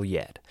Daredevil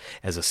yet,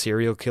 as a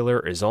serial killer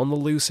is on the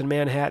loose in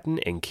Manhattan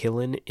and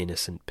killing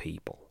innocent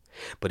people.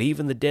 But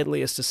even the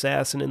deadliest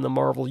assassin in the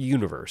Marvel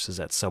Universe is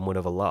at somewhat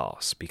of a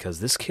loss, because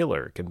this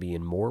killer can be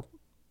in more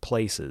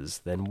places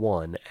than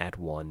one at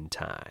one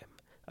time.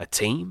 A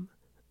team?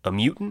 A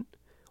mutant?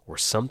 Or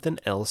something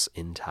else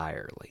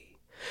entirely?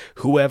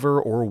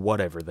 Whoever or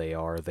whatever they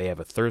are, they have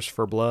a thirst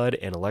for blood,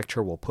 and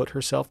Elektra will put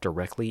herself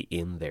directly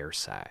in their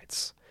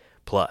sights.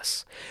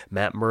 Plus,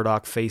 Matt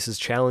Murdock faces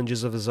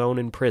challenges of his own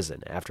in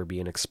prison after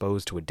being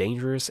exposed to a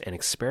dangerous and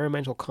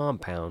experimental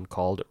compound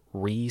called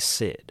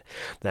Re-Sid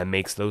that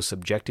makes those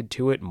subjected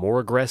to it more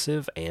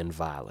aggressive and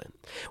violent.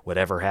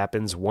 Whatever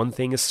happens, one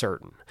thing is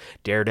certain: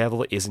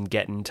 Daredevil isn't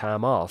getting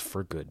time off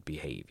for good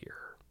behavior.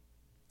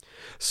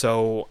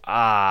 So,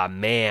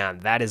 man,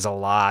 that is a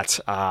lot.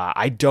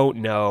 I don't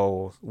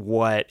know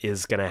what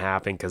is going to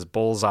happen because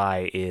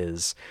Bullseye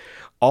is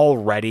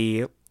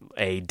already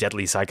a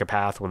deadly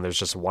psychopath when there's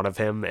just one of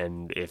him,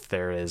 and if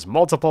there is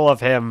multiple of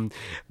him,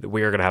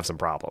 we're going to have some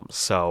problems.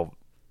 So,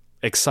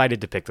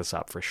 excited to pick this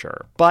up for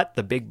sure. But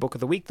the big book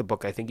of the week, the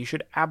book I think you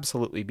should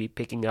absolutely be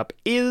picking up,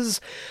 is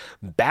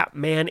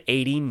Batman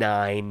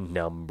 89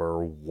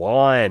 number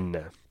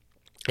 1.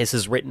 This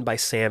is written by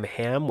Sam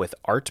Hamm with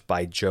art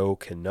by Joe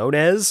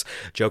Quinones.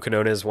 Joe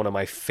Quinones is one of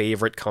my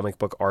favorite comic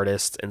book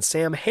artists, and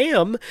Sam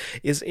Hamm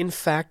is in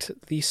fact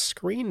the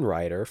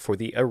screenwriter for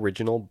the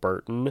original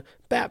Burton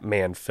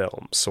Batman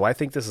film. So I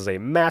think this is a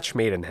match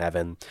made in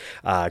heaven.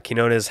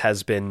 Quinones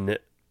has been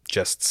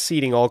just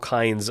seeding all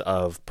kinds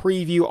of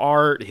preview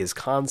art, his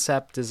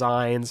concept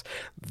designs.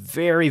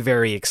 Very,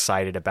 very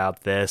excited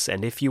about this.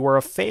 And if you are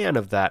a fan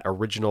of that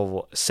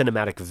original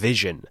cinematic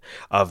vision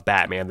of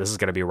Batman, this is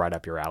going to be right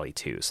up your alley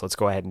too. So let's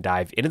go ahead and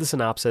dive into the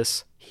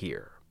synopsis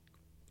here.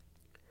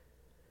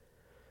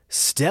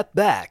 Step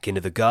back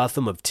into the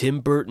Gotham of Tim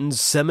Burton's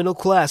seminal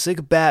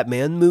classic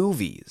Batman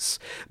movies.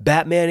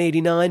 Batman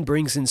 '89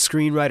 brings in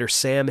screenwriter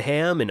Sam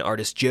Hamm and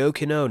artist Joe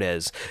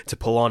Quinones to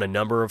pull on a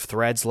number of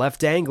threads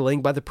left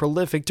dangling by the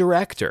prolific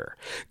director.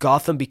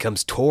 Gotham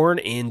becomes torn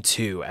in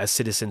two as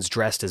citizens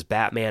dressed as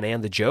Batman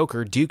and the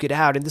Joker duke it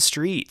out in the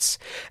streets.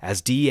 As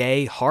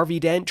DA,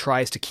 Harvey Dent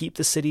tries to keep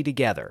the city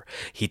together.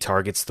 He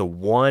targets the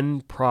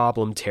one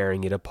problem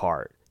tearing it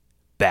apart: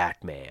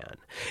 Batman,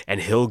 and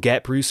he'll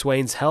get Bruce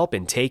Wayne's help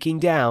in taking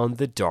down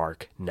the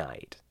Dark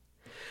Knight.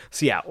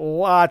 So yeah,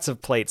 lots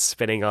of plates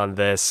spinning on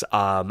this.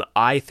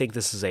 I think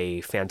this is a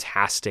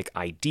fantastic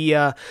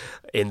idea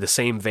in the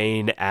same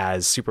vein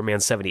as Superman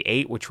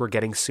 78, which we're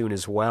getting soon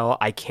as well.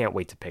 I can't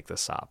wait to pick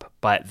this up.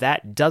 But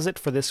that does it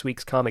for this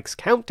week's Comics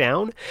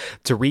Countdown.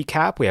 To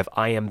recap, we have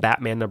I Am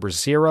Batman number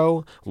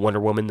 0, Wonder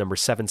Woman number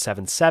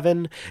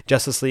 777,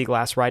 Justice League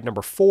Last Ride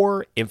number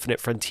 4, Infinite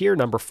Frontier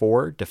number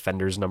 4,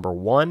 Defenders number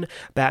 1,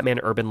 Batman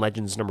Urban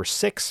Legends number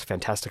 6,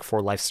 Fantastic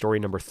Four Life Story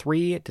number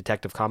 3,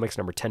 Detective Comics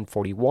number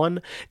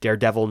 1041,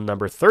 Daredevil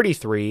number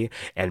 33,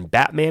 and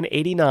Batman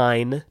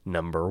 '89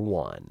 number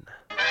 1.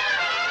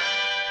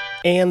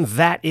 And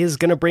that is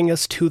going to bring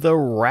us to the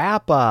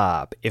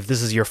wrap-up. If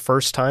this is your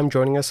first time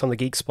joining us on the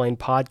Geeksplained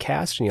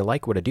podcast and you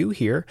like what I do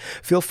here,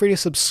 feel free to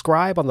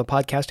subscribe on the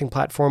podcasting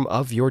platform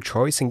of your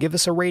choice and give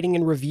us a rating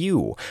and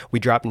review. We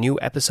drop new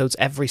episodes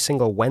every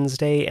single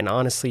Wednesday, and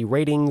honestly,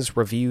 ratings,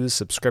 reviews,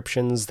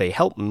 subscriptions, they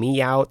help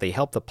me out. They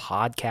help the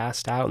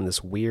podcast out in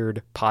this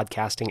weird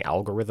podcasting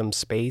algorithm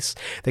space.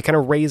 They kind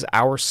of raise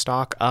our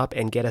stock up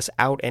and get us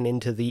out and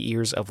into the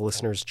ears of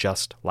listeners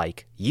just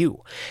like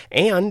you.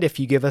 And if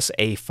you give us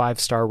a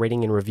 5-star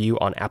rating and review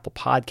on Apple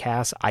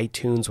Podcasts,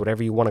 iTunes,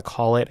 whatever you want to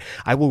call it,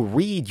 I will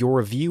read your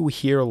review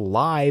here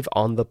live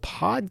on the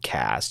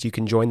podcast. You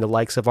can join the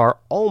likes of our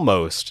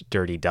almost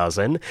Dirty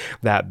Dozen,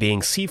 that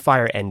being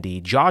Seafire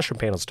ND, Josh from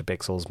Panels to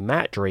Pixels,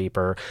 Matt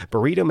Draper,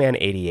 Burrito Man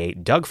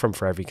 88, Doug from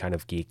For Every Kind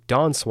of Geek,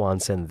 Don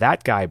Swanson,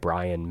 That Guy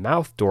Brian,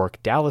 Mouth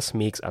Dork, Dallas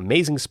Meeks,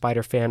 Amazing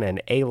Spider Fan,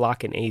 and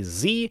A-Lock and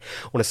AZ. I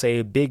want to say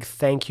a big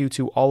thank you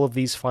to all of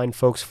these fine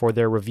folks for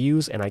their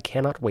reviews, and I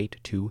cannot wait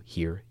to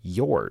hear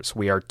yours.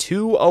 We are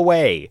two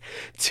away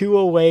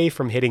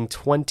from hitting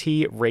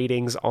 20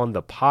 ratings on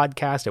the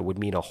podcast. It would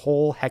mean a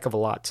whole heck of a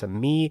lot to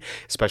me,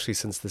 especially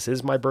since this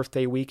is my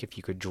birthday week. If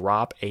you could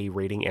drop a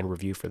rating and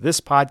review for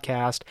this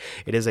podcast.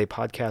 It is a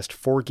podcast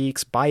for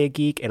geeks by a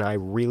geek, and I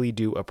really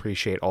do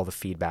appreciate all the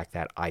feedback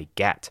that I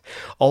get.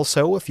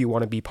 Also, if you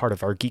want to be part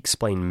of our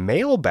Geeksplain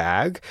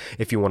mailbag,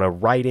 if you want to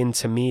write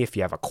into me, if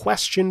you have a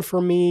question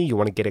for me, you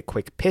want to get a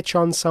quick pitch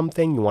on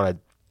something, you want to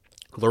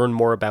learn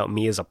more about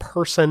me as a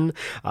person,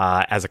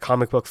 as a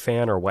comic book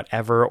fan or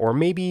whatever, or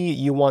maybe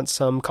you want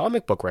some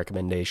comic book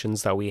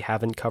recommendations that we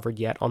haven't covered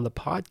yet on the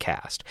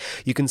podcast.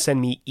 You can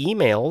send me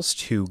emails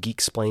to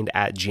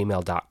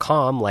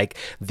geeksplained@gmail.com like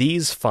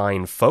these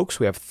fine folks.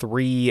 We have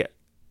 3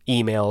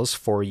 emails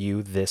for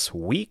you this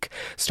week,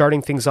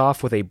 starting things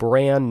off with a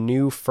brand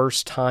new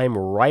first-time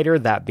writer,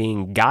 that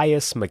being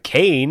Gaius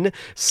McCain.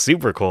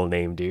 Super cool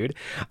name, dude.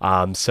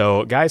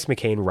 So Gaius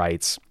McCain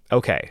writes,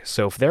 okay,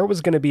 so if there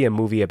was going to be a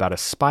movie about a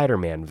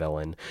Spider-Man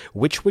villain,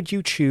 which would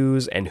you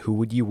choose and who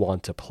would you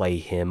want to play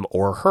him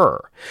or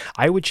her?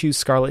 I would choose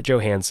Scarlett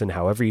Johansson,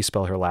 however you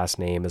spell her last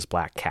name, as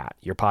Black Cat.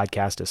 Your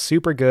podcast is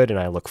super good, and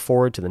I look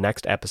forward to the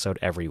next episode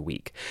every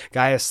week.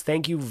 Gaius,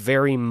 thank you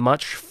very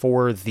much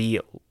for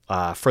the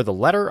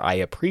letter. I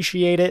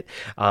appreciate it.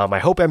 I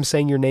hope I'm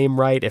saying your name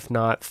right. If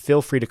not,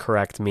 feel free to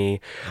correct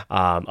me.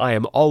 I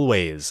am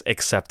always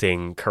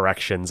accepting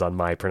corrections on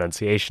my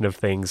pronunciation of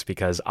things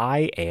because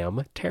I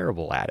am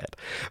terrible at it.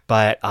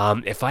 But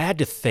if I had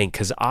to think,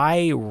 because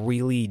I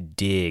really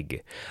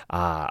dig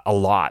a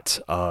lot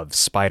of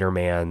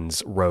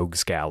Spider-Man's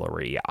rogues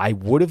gallery, I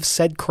would have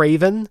said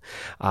Kraven.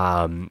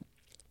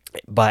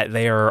 But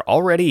they are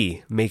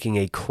already making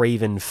a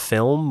Kraven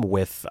film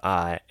with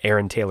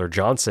Aaron Taylor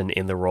Johnson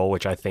in the role,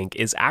 which I think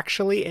is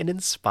actually an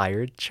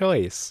inspired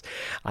choice.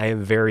 I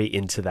am very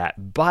into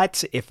that.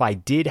 But if I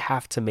did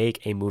have to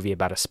make a movie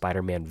about a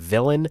Spider-Man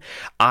villain,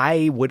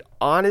 I would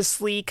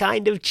honestly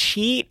kind of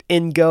cheat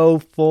and go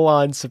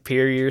full-on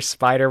Superior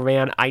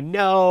Spider-Man. I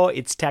know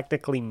it's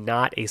technically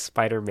not a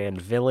Spider-Man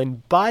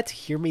villain, but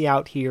hear me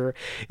out here.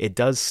 It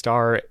does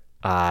star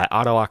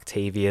Otto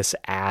Octavius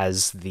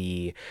as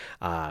the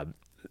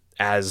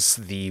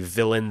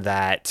villain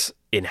that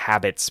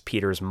inhabits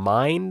Peter's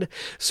mind.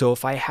 So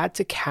if I had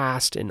to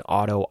cast an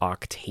Otto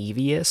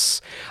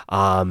Octavius,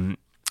 I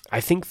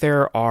think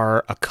there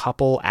are a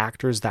couple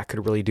actors that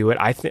could really do it.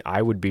 I think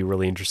I would be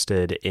really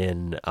interested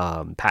in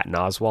Patton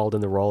Oswalt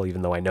in the role,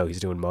 even though I know he's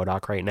doing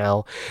MODOK right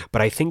now.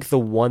 But I think the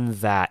one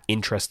that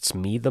interests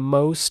me the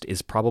most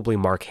is probably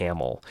Mark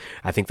Hamill.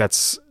 I think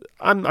that's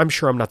I'm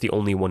sure I'm not the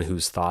only one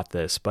who's thought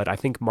this, but I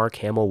think Mark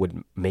Hamill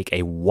would make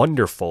a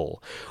wonderful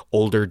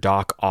older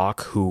Doc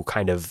Ock who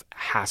kind of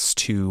has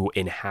to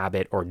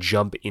inhabit or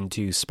jump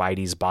into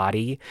Spidey's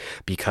body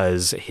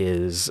because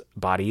his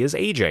body is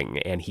aging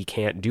and he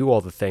can't do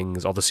all the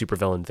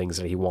supervillain things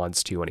that he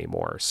wants to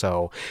anymore.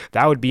 So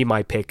that would be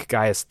my pick,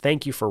 guys.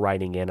 Thank you for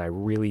writing in. I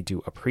really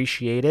do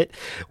appreciate it.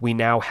 We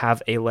now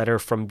have a letter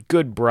from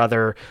good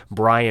brother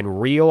Brian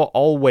Real.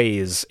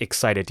 Always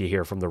excited to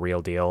hear from the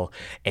real deal.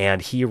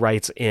 And he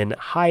writes in,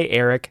 "Hi,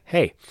 Eric.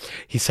 Hey."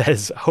 He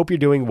says, "Hope you're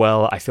doing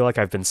well. I feel like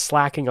I've been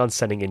slacking on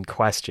sending in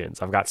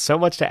questions. I've got so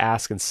much to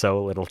ask and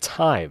so little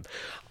time."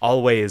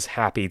 Always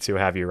happy to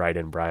have you write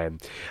in, Brian.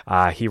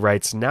 He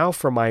writes, "Now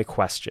for my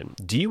question.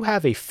 Do you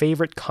have a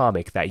favorite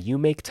comic that you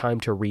make time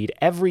to read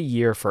every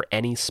year for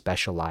any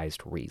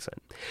specialized reason?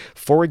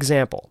 For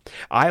example,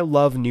 I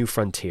love New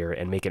Frontier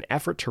and make an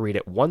effort to read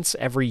it once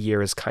every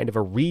year as kind of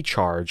a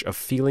recharge of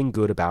feeling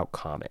good about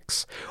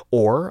comics.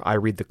 Or I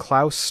read the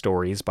Klaus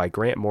stories by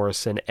Grant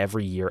Morrison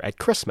every year at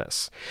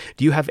Christmas.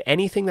 Do you have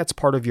anything that's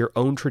part of your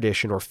own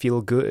tradition or feel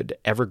good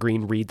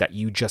evergreen read that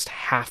you just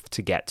have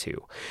to get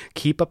to?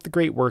 Keep up the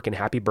great work and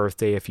happy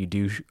birthday if you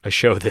do a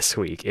show this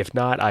week. If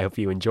not, I hope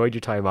you enjoyed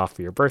your time off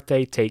for your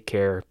birthday. Take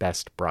care.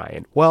 Best,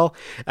 Brian." Well,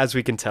 as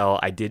we can tell,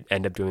 I did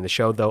end up doing the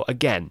show, though.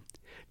 Again,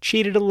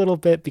 cheated a little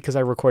bit because I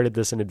recorded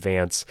this in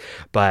advance.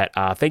 But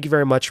thank you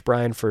very much,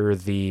 Brian, for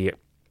the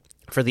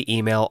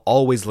email.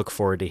 Always look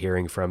forward to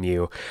hearing from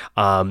you.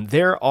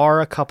 There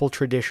are a couple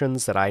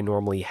traditions that I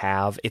normally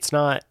have. It's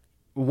not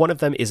One of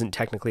them isn't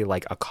technically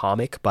like a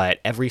comic, but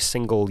every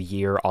single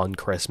year on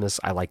Christmas,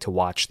 I like to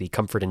watch the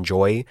Comfort and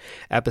Joy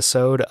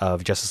episode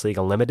of Justice League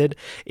Unlimited.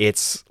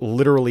 It's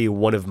literally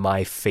one of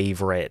my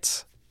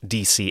favorite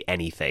DC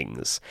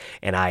anythings,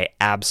 and I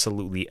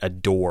absolutely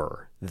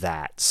adore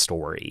that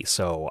story.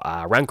 So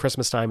around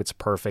Christmas time, it's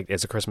perfect.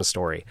 It's a Christmas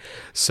story.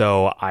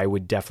 So I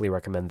would definitely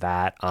recommend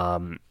that.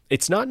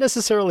 It's not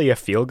necessarily a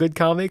feel-good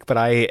comic, but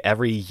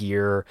every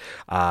year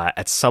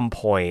at some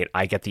point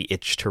I get the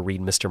itch to read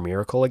Mr.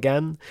 Miracle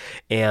again,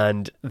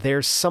 and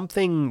there's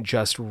something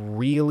just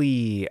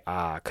really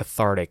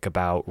cathartic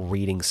about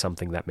reading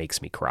something that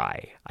makes me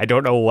cry. I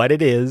don't know what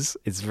it is.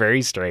 It's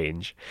very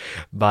strange,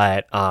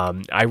 but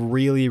I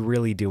really,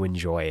 really do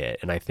enjoy it,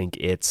 and I think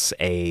it's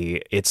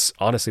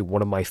honestly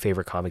one of my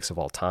favorite comics of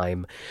all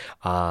time.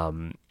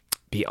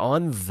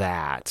 Beyond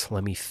that,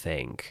 let me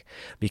think,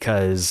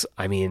 because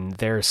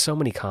there are so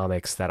many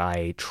comics that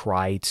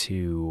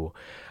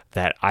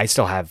that I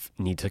still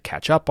need to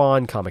catch up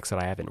on, comics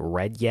that I haven't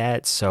read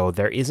yet. So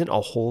there isn't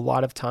a whole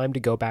lot of time to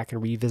go back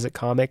and revisit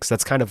comics.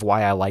 That's kind of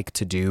why I like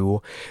to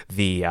do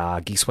the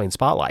Geeksplain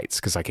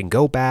Spotlights, because I can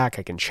go back,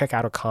 I can check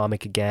out a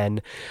comic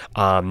again.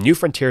 New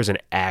Frontier is an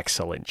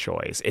excellent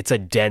choice. It's a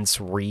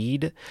dense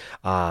read.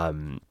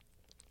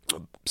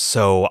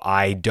 So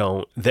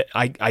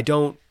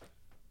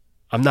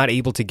I'm not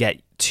able to get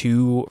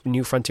to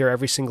New Frontier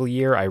every single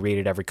year. I read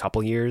it every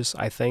couple years,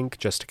 I think,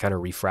 just to kind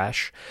of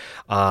refresh.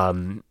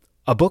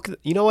 A book,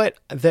 you know what?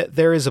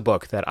 There is a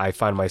book that I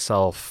find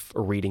myself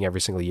reading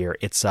every single year.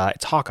 It's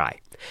Hawkeye,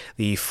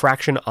 the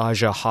Fraction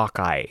Aja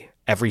Hawkeye.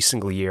 Every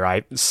single year,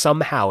 I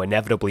somehow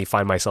inevitably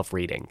find myself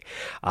reading.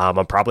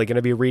 I'm probably going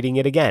to be reading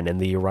it again in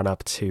the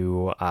run-up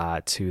to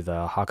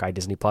the Hawkeye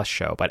Disney Plus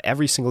show. But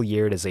every single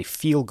year, it is a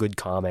feel-good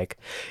comic.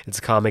 It's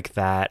a comic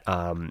that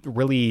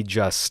really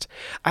just,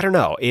 I don't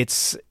know,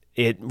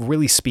 it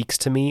really speaks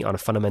to me on a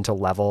fundamental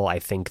level. I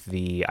think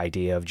the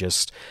idea of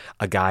just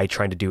a guy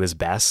trying to do his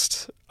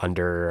best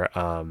under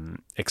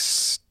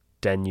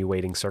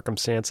extenuating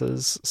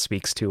circumstances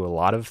speaks to a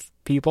lot of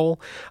people,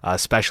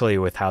 especially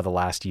with how the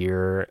last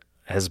year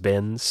has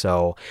been.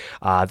 So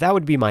that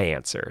would be my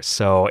answer.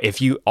 So if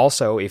you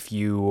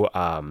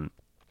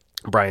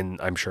Brian,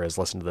 I'm sure, has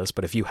listened to this,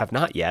 but if you have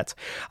not yet,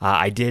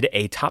 I did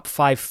a top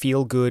 5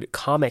 feel-good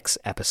comics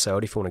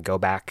episode. If you want to go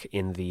back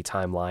in the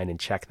timeline and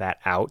check that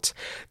out,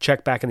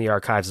 check back in the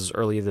archives as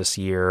earlier this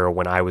year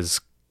when I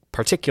was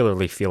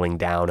particularly feeling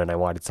down and I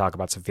wanted to talk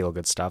about some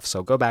feel-good stuff.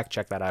 So go back,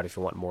 check that out if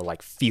you want more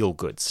like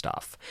feel-good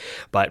stuff.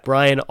 But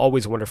Brian,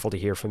 always wonderful to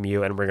hear from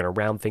you, and we're going to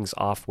round things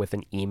off with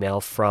an email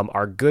from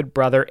our good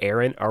brother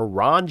Aaron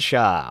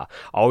Aransha.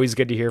 Always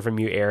good to hear from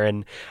you,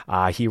 Aaron.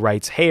 He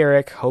writes, "Hey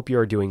Eric, hope you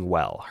are doing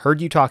well.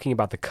 Heard you talking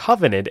about The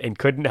Covenant and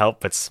couldn't help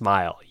but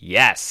smile."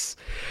 Yes.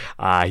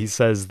 He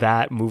says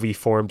that movie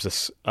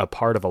forms a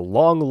part of a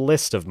long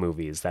list of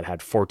movies that had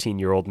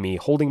 14-year-old me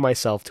holding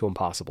myself to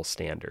impossible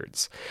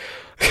standards.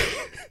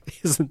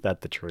 Isn't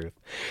that the truth?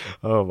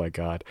 Oh my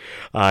God.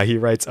 He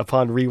writes,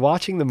 "Upon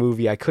rewatching the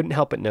movie, I couldn't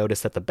help but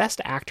notice that the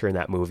best actor in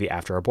that movie,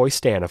 after our boy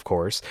Stan, of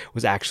course,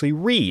 was actually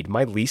Reed,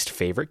 my least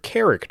favorite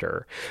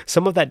character.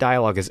 Some of that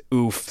dialogue is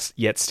oofs,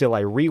 yet still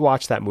I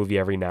rewatch that movie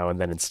every now and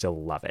then and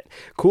still love it.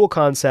 Cool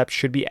concept,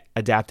 should be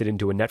adapted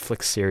into a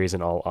Netflix series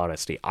in all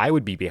honesty." I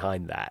would be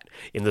behind that.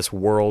 In this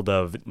world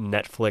of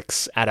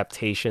Netflix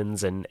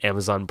adaptations and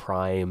Amazon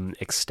Prime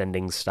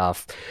extending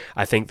stuff,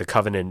 I think The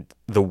Covenant,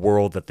 the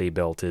world that they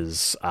built,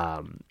 is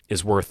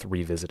worth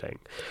revisiting.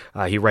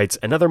 He writes,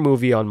 "Another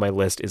movie on my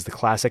list is the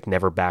classic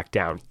Never Back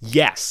Down."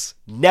 Yes,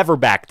 Never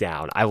Back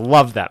Down. I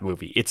love that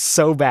movie. It's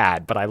so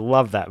bad, but I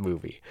love that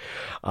movie.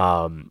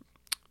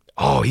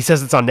 Oh, he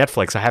says it's on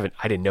Netflix.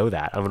 I didn't know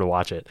that. I'm going to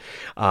watch it.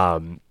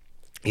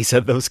 He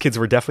said those kids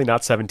were definitely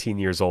not 17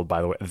 years old,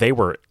 by the way. They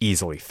were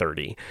easily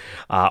 30.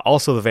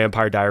 Also, The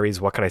Vampire Diaries,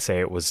 what can I say?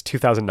 It was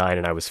 2009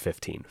 and I was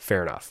 15.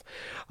 Fair enough.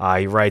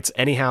 He writes,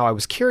 anyhow, I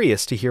was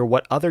curious to hear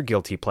what other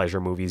guilty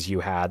pleasure movies you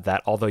had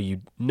that, although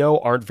you know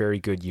aren't very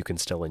good, you can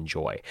still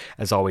enjoy.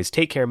 As always,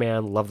 take care,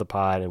 man. Love the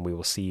pod, and we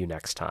will see you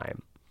next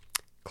time.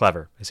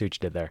 Clever. I see what you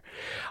did there.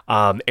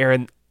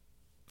 Aaron,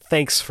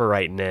 thanks for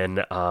writing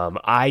in.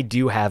 I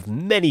do have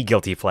many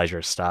guilty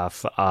pleasure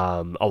stuff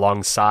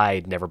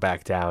alongside Never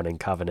Back Down and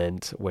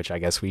Covenant, which I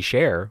guess we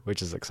share,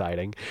 which is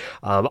exciting.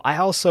 I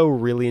also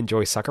really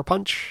enjoy Sucker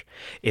Punch.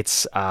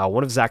 It's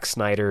one of Zack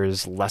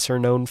Snyder's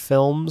lesser-known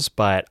films,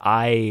 but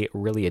I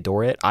really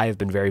adore it. I have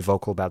been very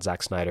vocal about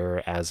Zack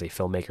Snyder as a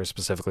filmmaker,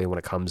 specifically when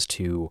it comes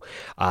to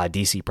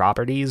DC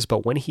properties,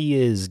 but when he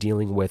is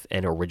dealing with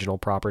an original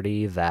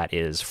property that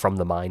is from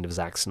the mind of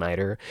Zack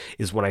Snyder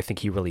is when I think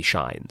he really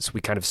shines.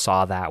 We kind of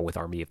saw that with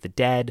Army of the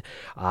Dead.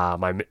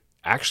 I'm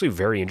actually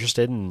very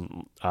interested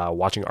in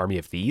watching Army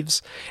of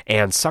Thieves,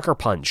 and Sucker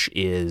Punch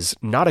is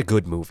not a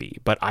good movie,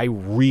 but I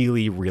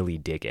really, really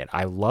dig it.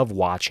 I love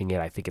watching it.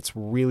 I think it's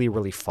really,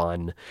 really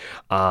fun.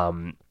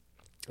 And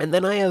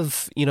then I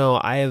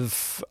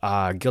have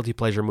guilty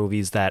pleasure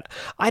movies that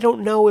I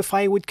don't know if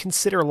I would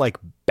consider like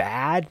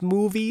bad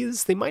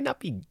movies. They might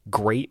not be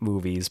great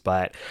movies,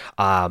 but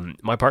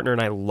my partner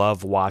and I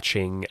love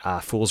watching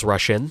Fools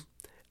Rush In.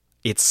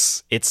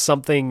 It's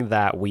something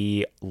that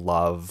we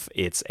love.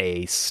 It's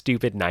a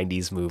stupid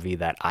 90s movie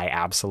that I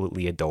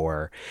absolutely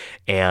adore.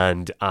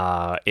 And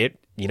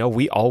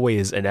we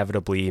always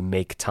inevitably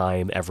make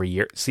time every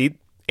year. See,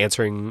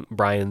 answering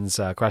Brian's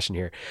question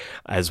here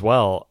as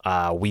well,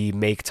 we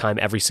make time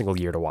every single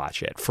year to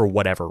watch it for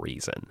whatever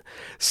reason.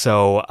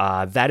 So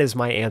that is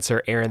my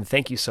answer. Aaron,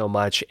 thank you so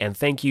much. And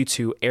thank you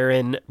to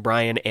Aaron,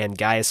 Brian, and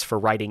Gaius for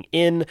writing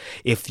in.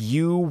 If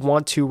you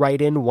want to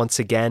write in, once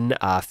again,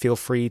 feel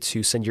free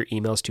to send your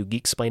emails to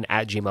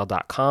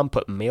geeksplain@gmail.com,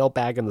 put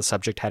mailbag in the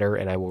subject header,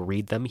 and I will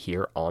read them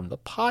here on the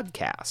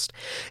podcast.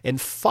 And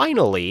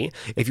finally,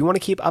 if you want to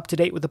keep up to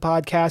date with the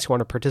podcast, you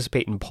want to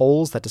participate in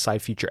polls that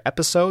decide future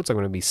episodes, I'm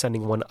going to be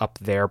sending one up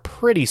there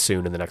pretty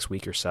soon in the next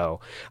week or so.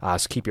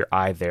 So keep your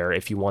eye there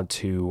if you want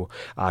to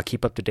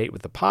keep up to date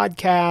with the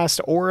podcast,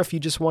 or if you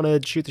just want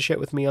to shoot the shit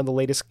with me on the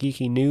latest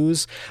geeky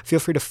news. Feel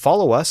free to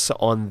follow us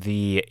on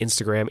the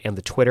Instagram and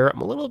the Twitter. I'm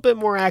a little bit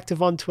more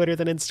active on Twitter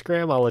than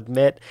Instagram, I'll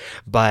admit,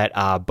 but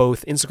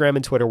both Instagram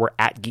and Twitter were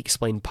at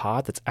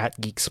GeekSplainedPod. That's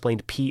at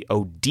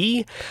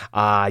GeekSplainedPod.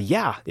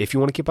 If you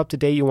want to keep up to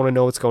date, you want to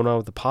know what's going on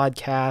with the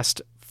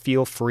podcast,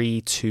 feel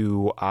free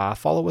to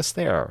follow us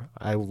there.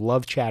 I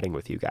love chatting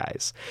with you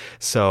guys.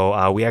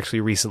 So we actually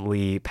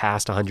recently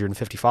passed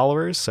 150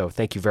 followers, so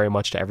thank you very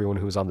much to everyone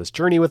who's on this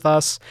journey with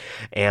us,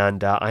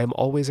 and I am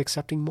always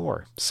accepting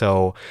more.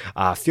 So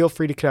feel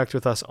free to connect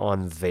with us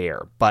on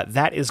there. But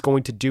that is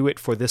going to do it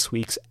for this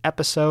week's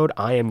episode.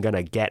 I am going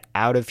to get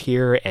out of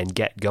here and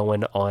get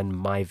going on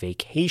my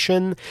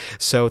vacation.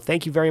 So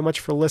thank you very much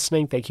for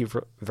listening. Thank you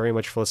very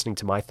much for listening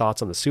to my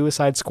thoughts on the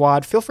Suicide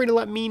Squad. Feel free to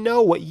let me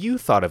know what you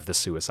thought of the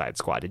Suicide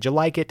Squad. Did you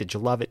like it? Did you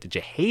love it? Did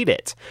you hate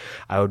it?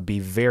 I would be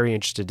very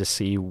interested to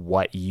see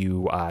what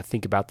you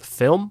think about the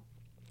film.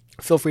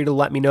 Feel free to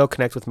let me know.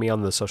 Connect with me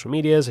on the social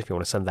medias if you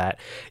want to send that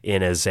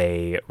in as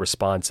a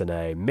response in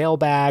a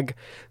mailbag.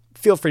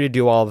 Feel free to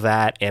do all of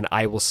that, and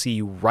I will see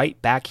you right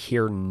back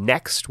here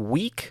next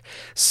week.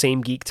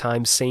 Same geek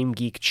time, same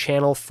geek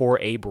channel for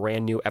a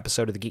brand new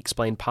episode of the Geek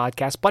Explained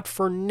podcast. But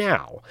for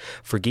now,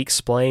 for Geek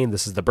Explained,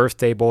 this is the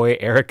birthday boy,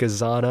 Eric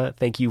Azana.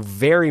 Thank you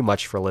very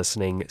much for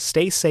listening.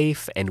 Stay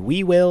safe, and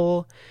we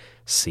will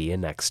see you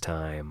next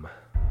time.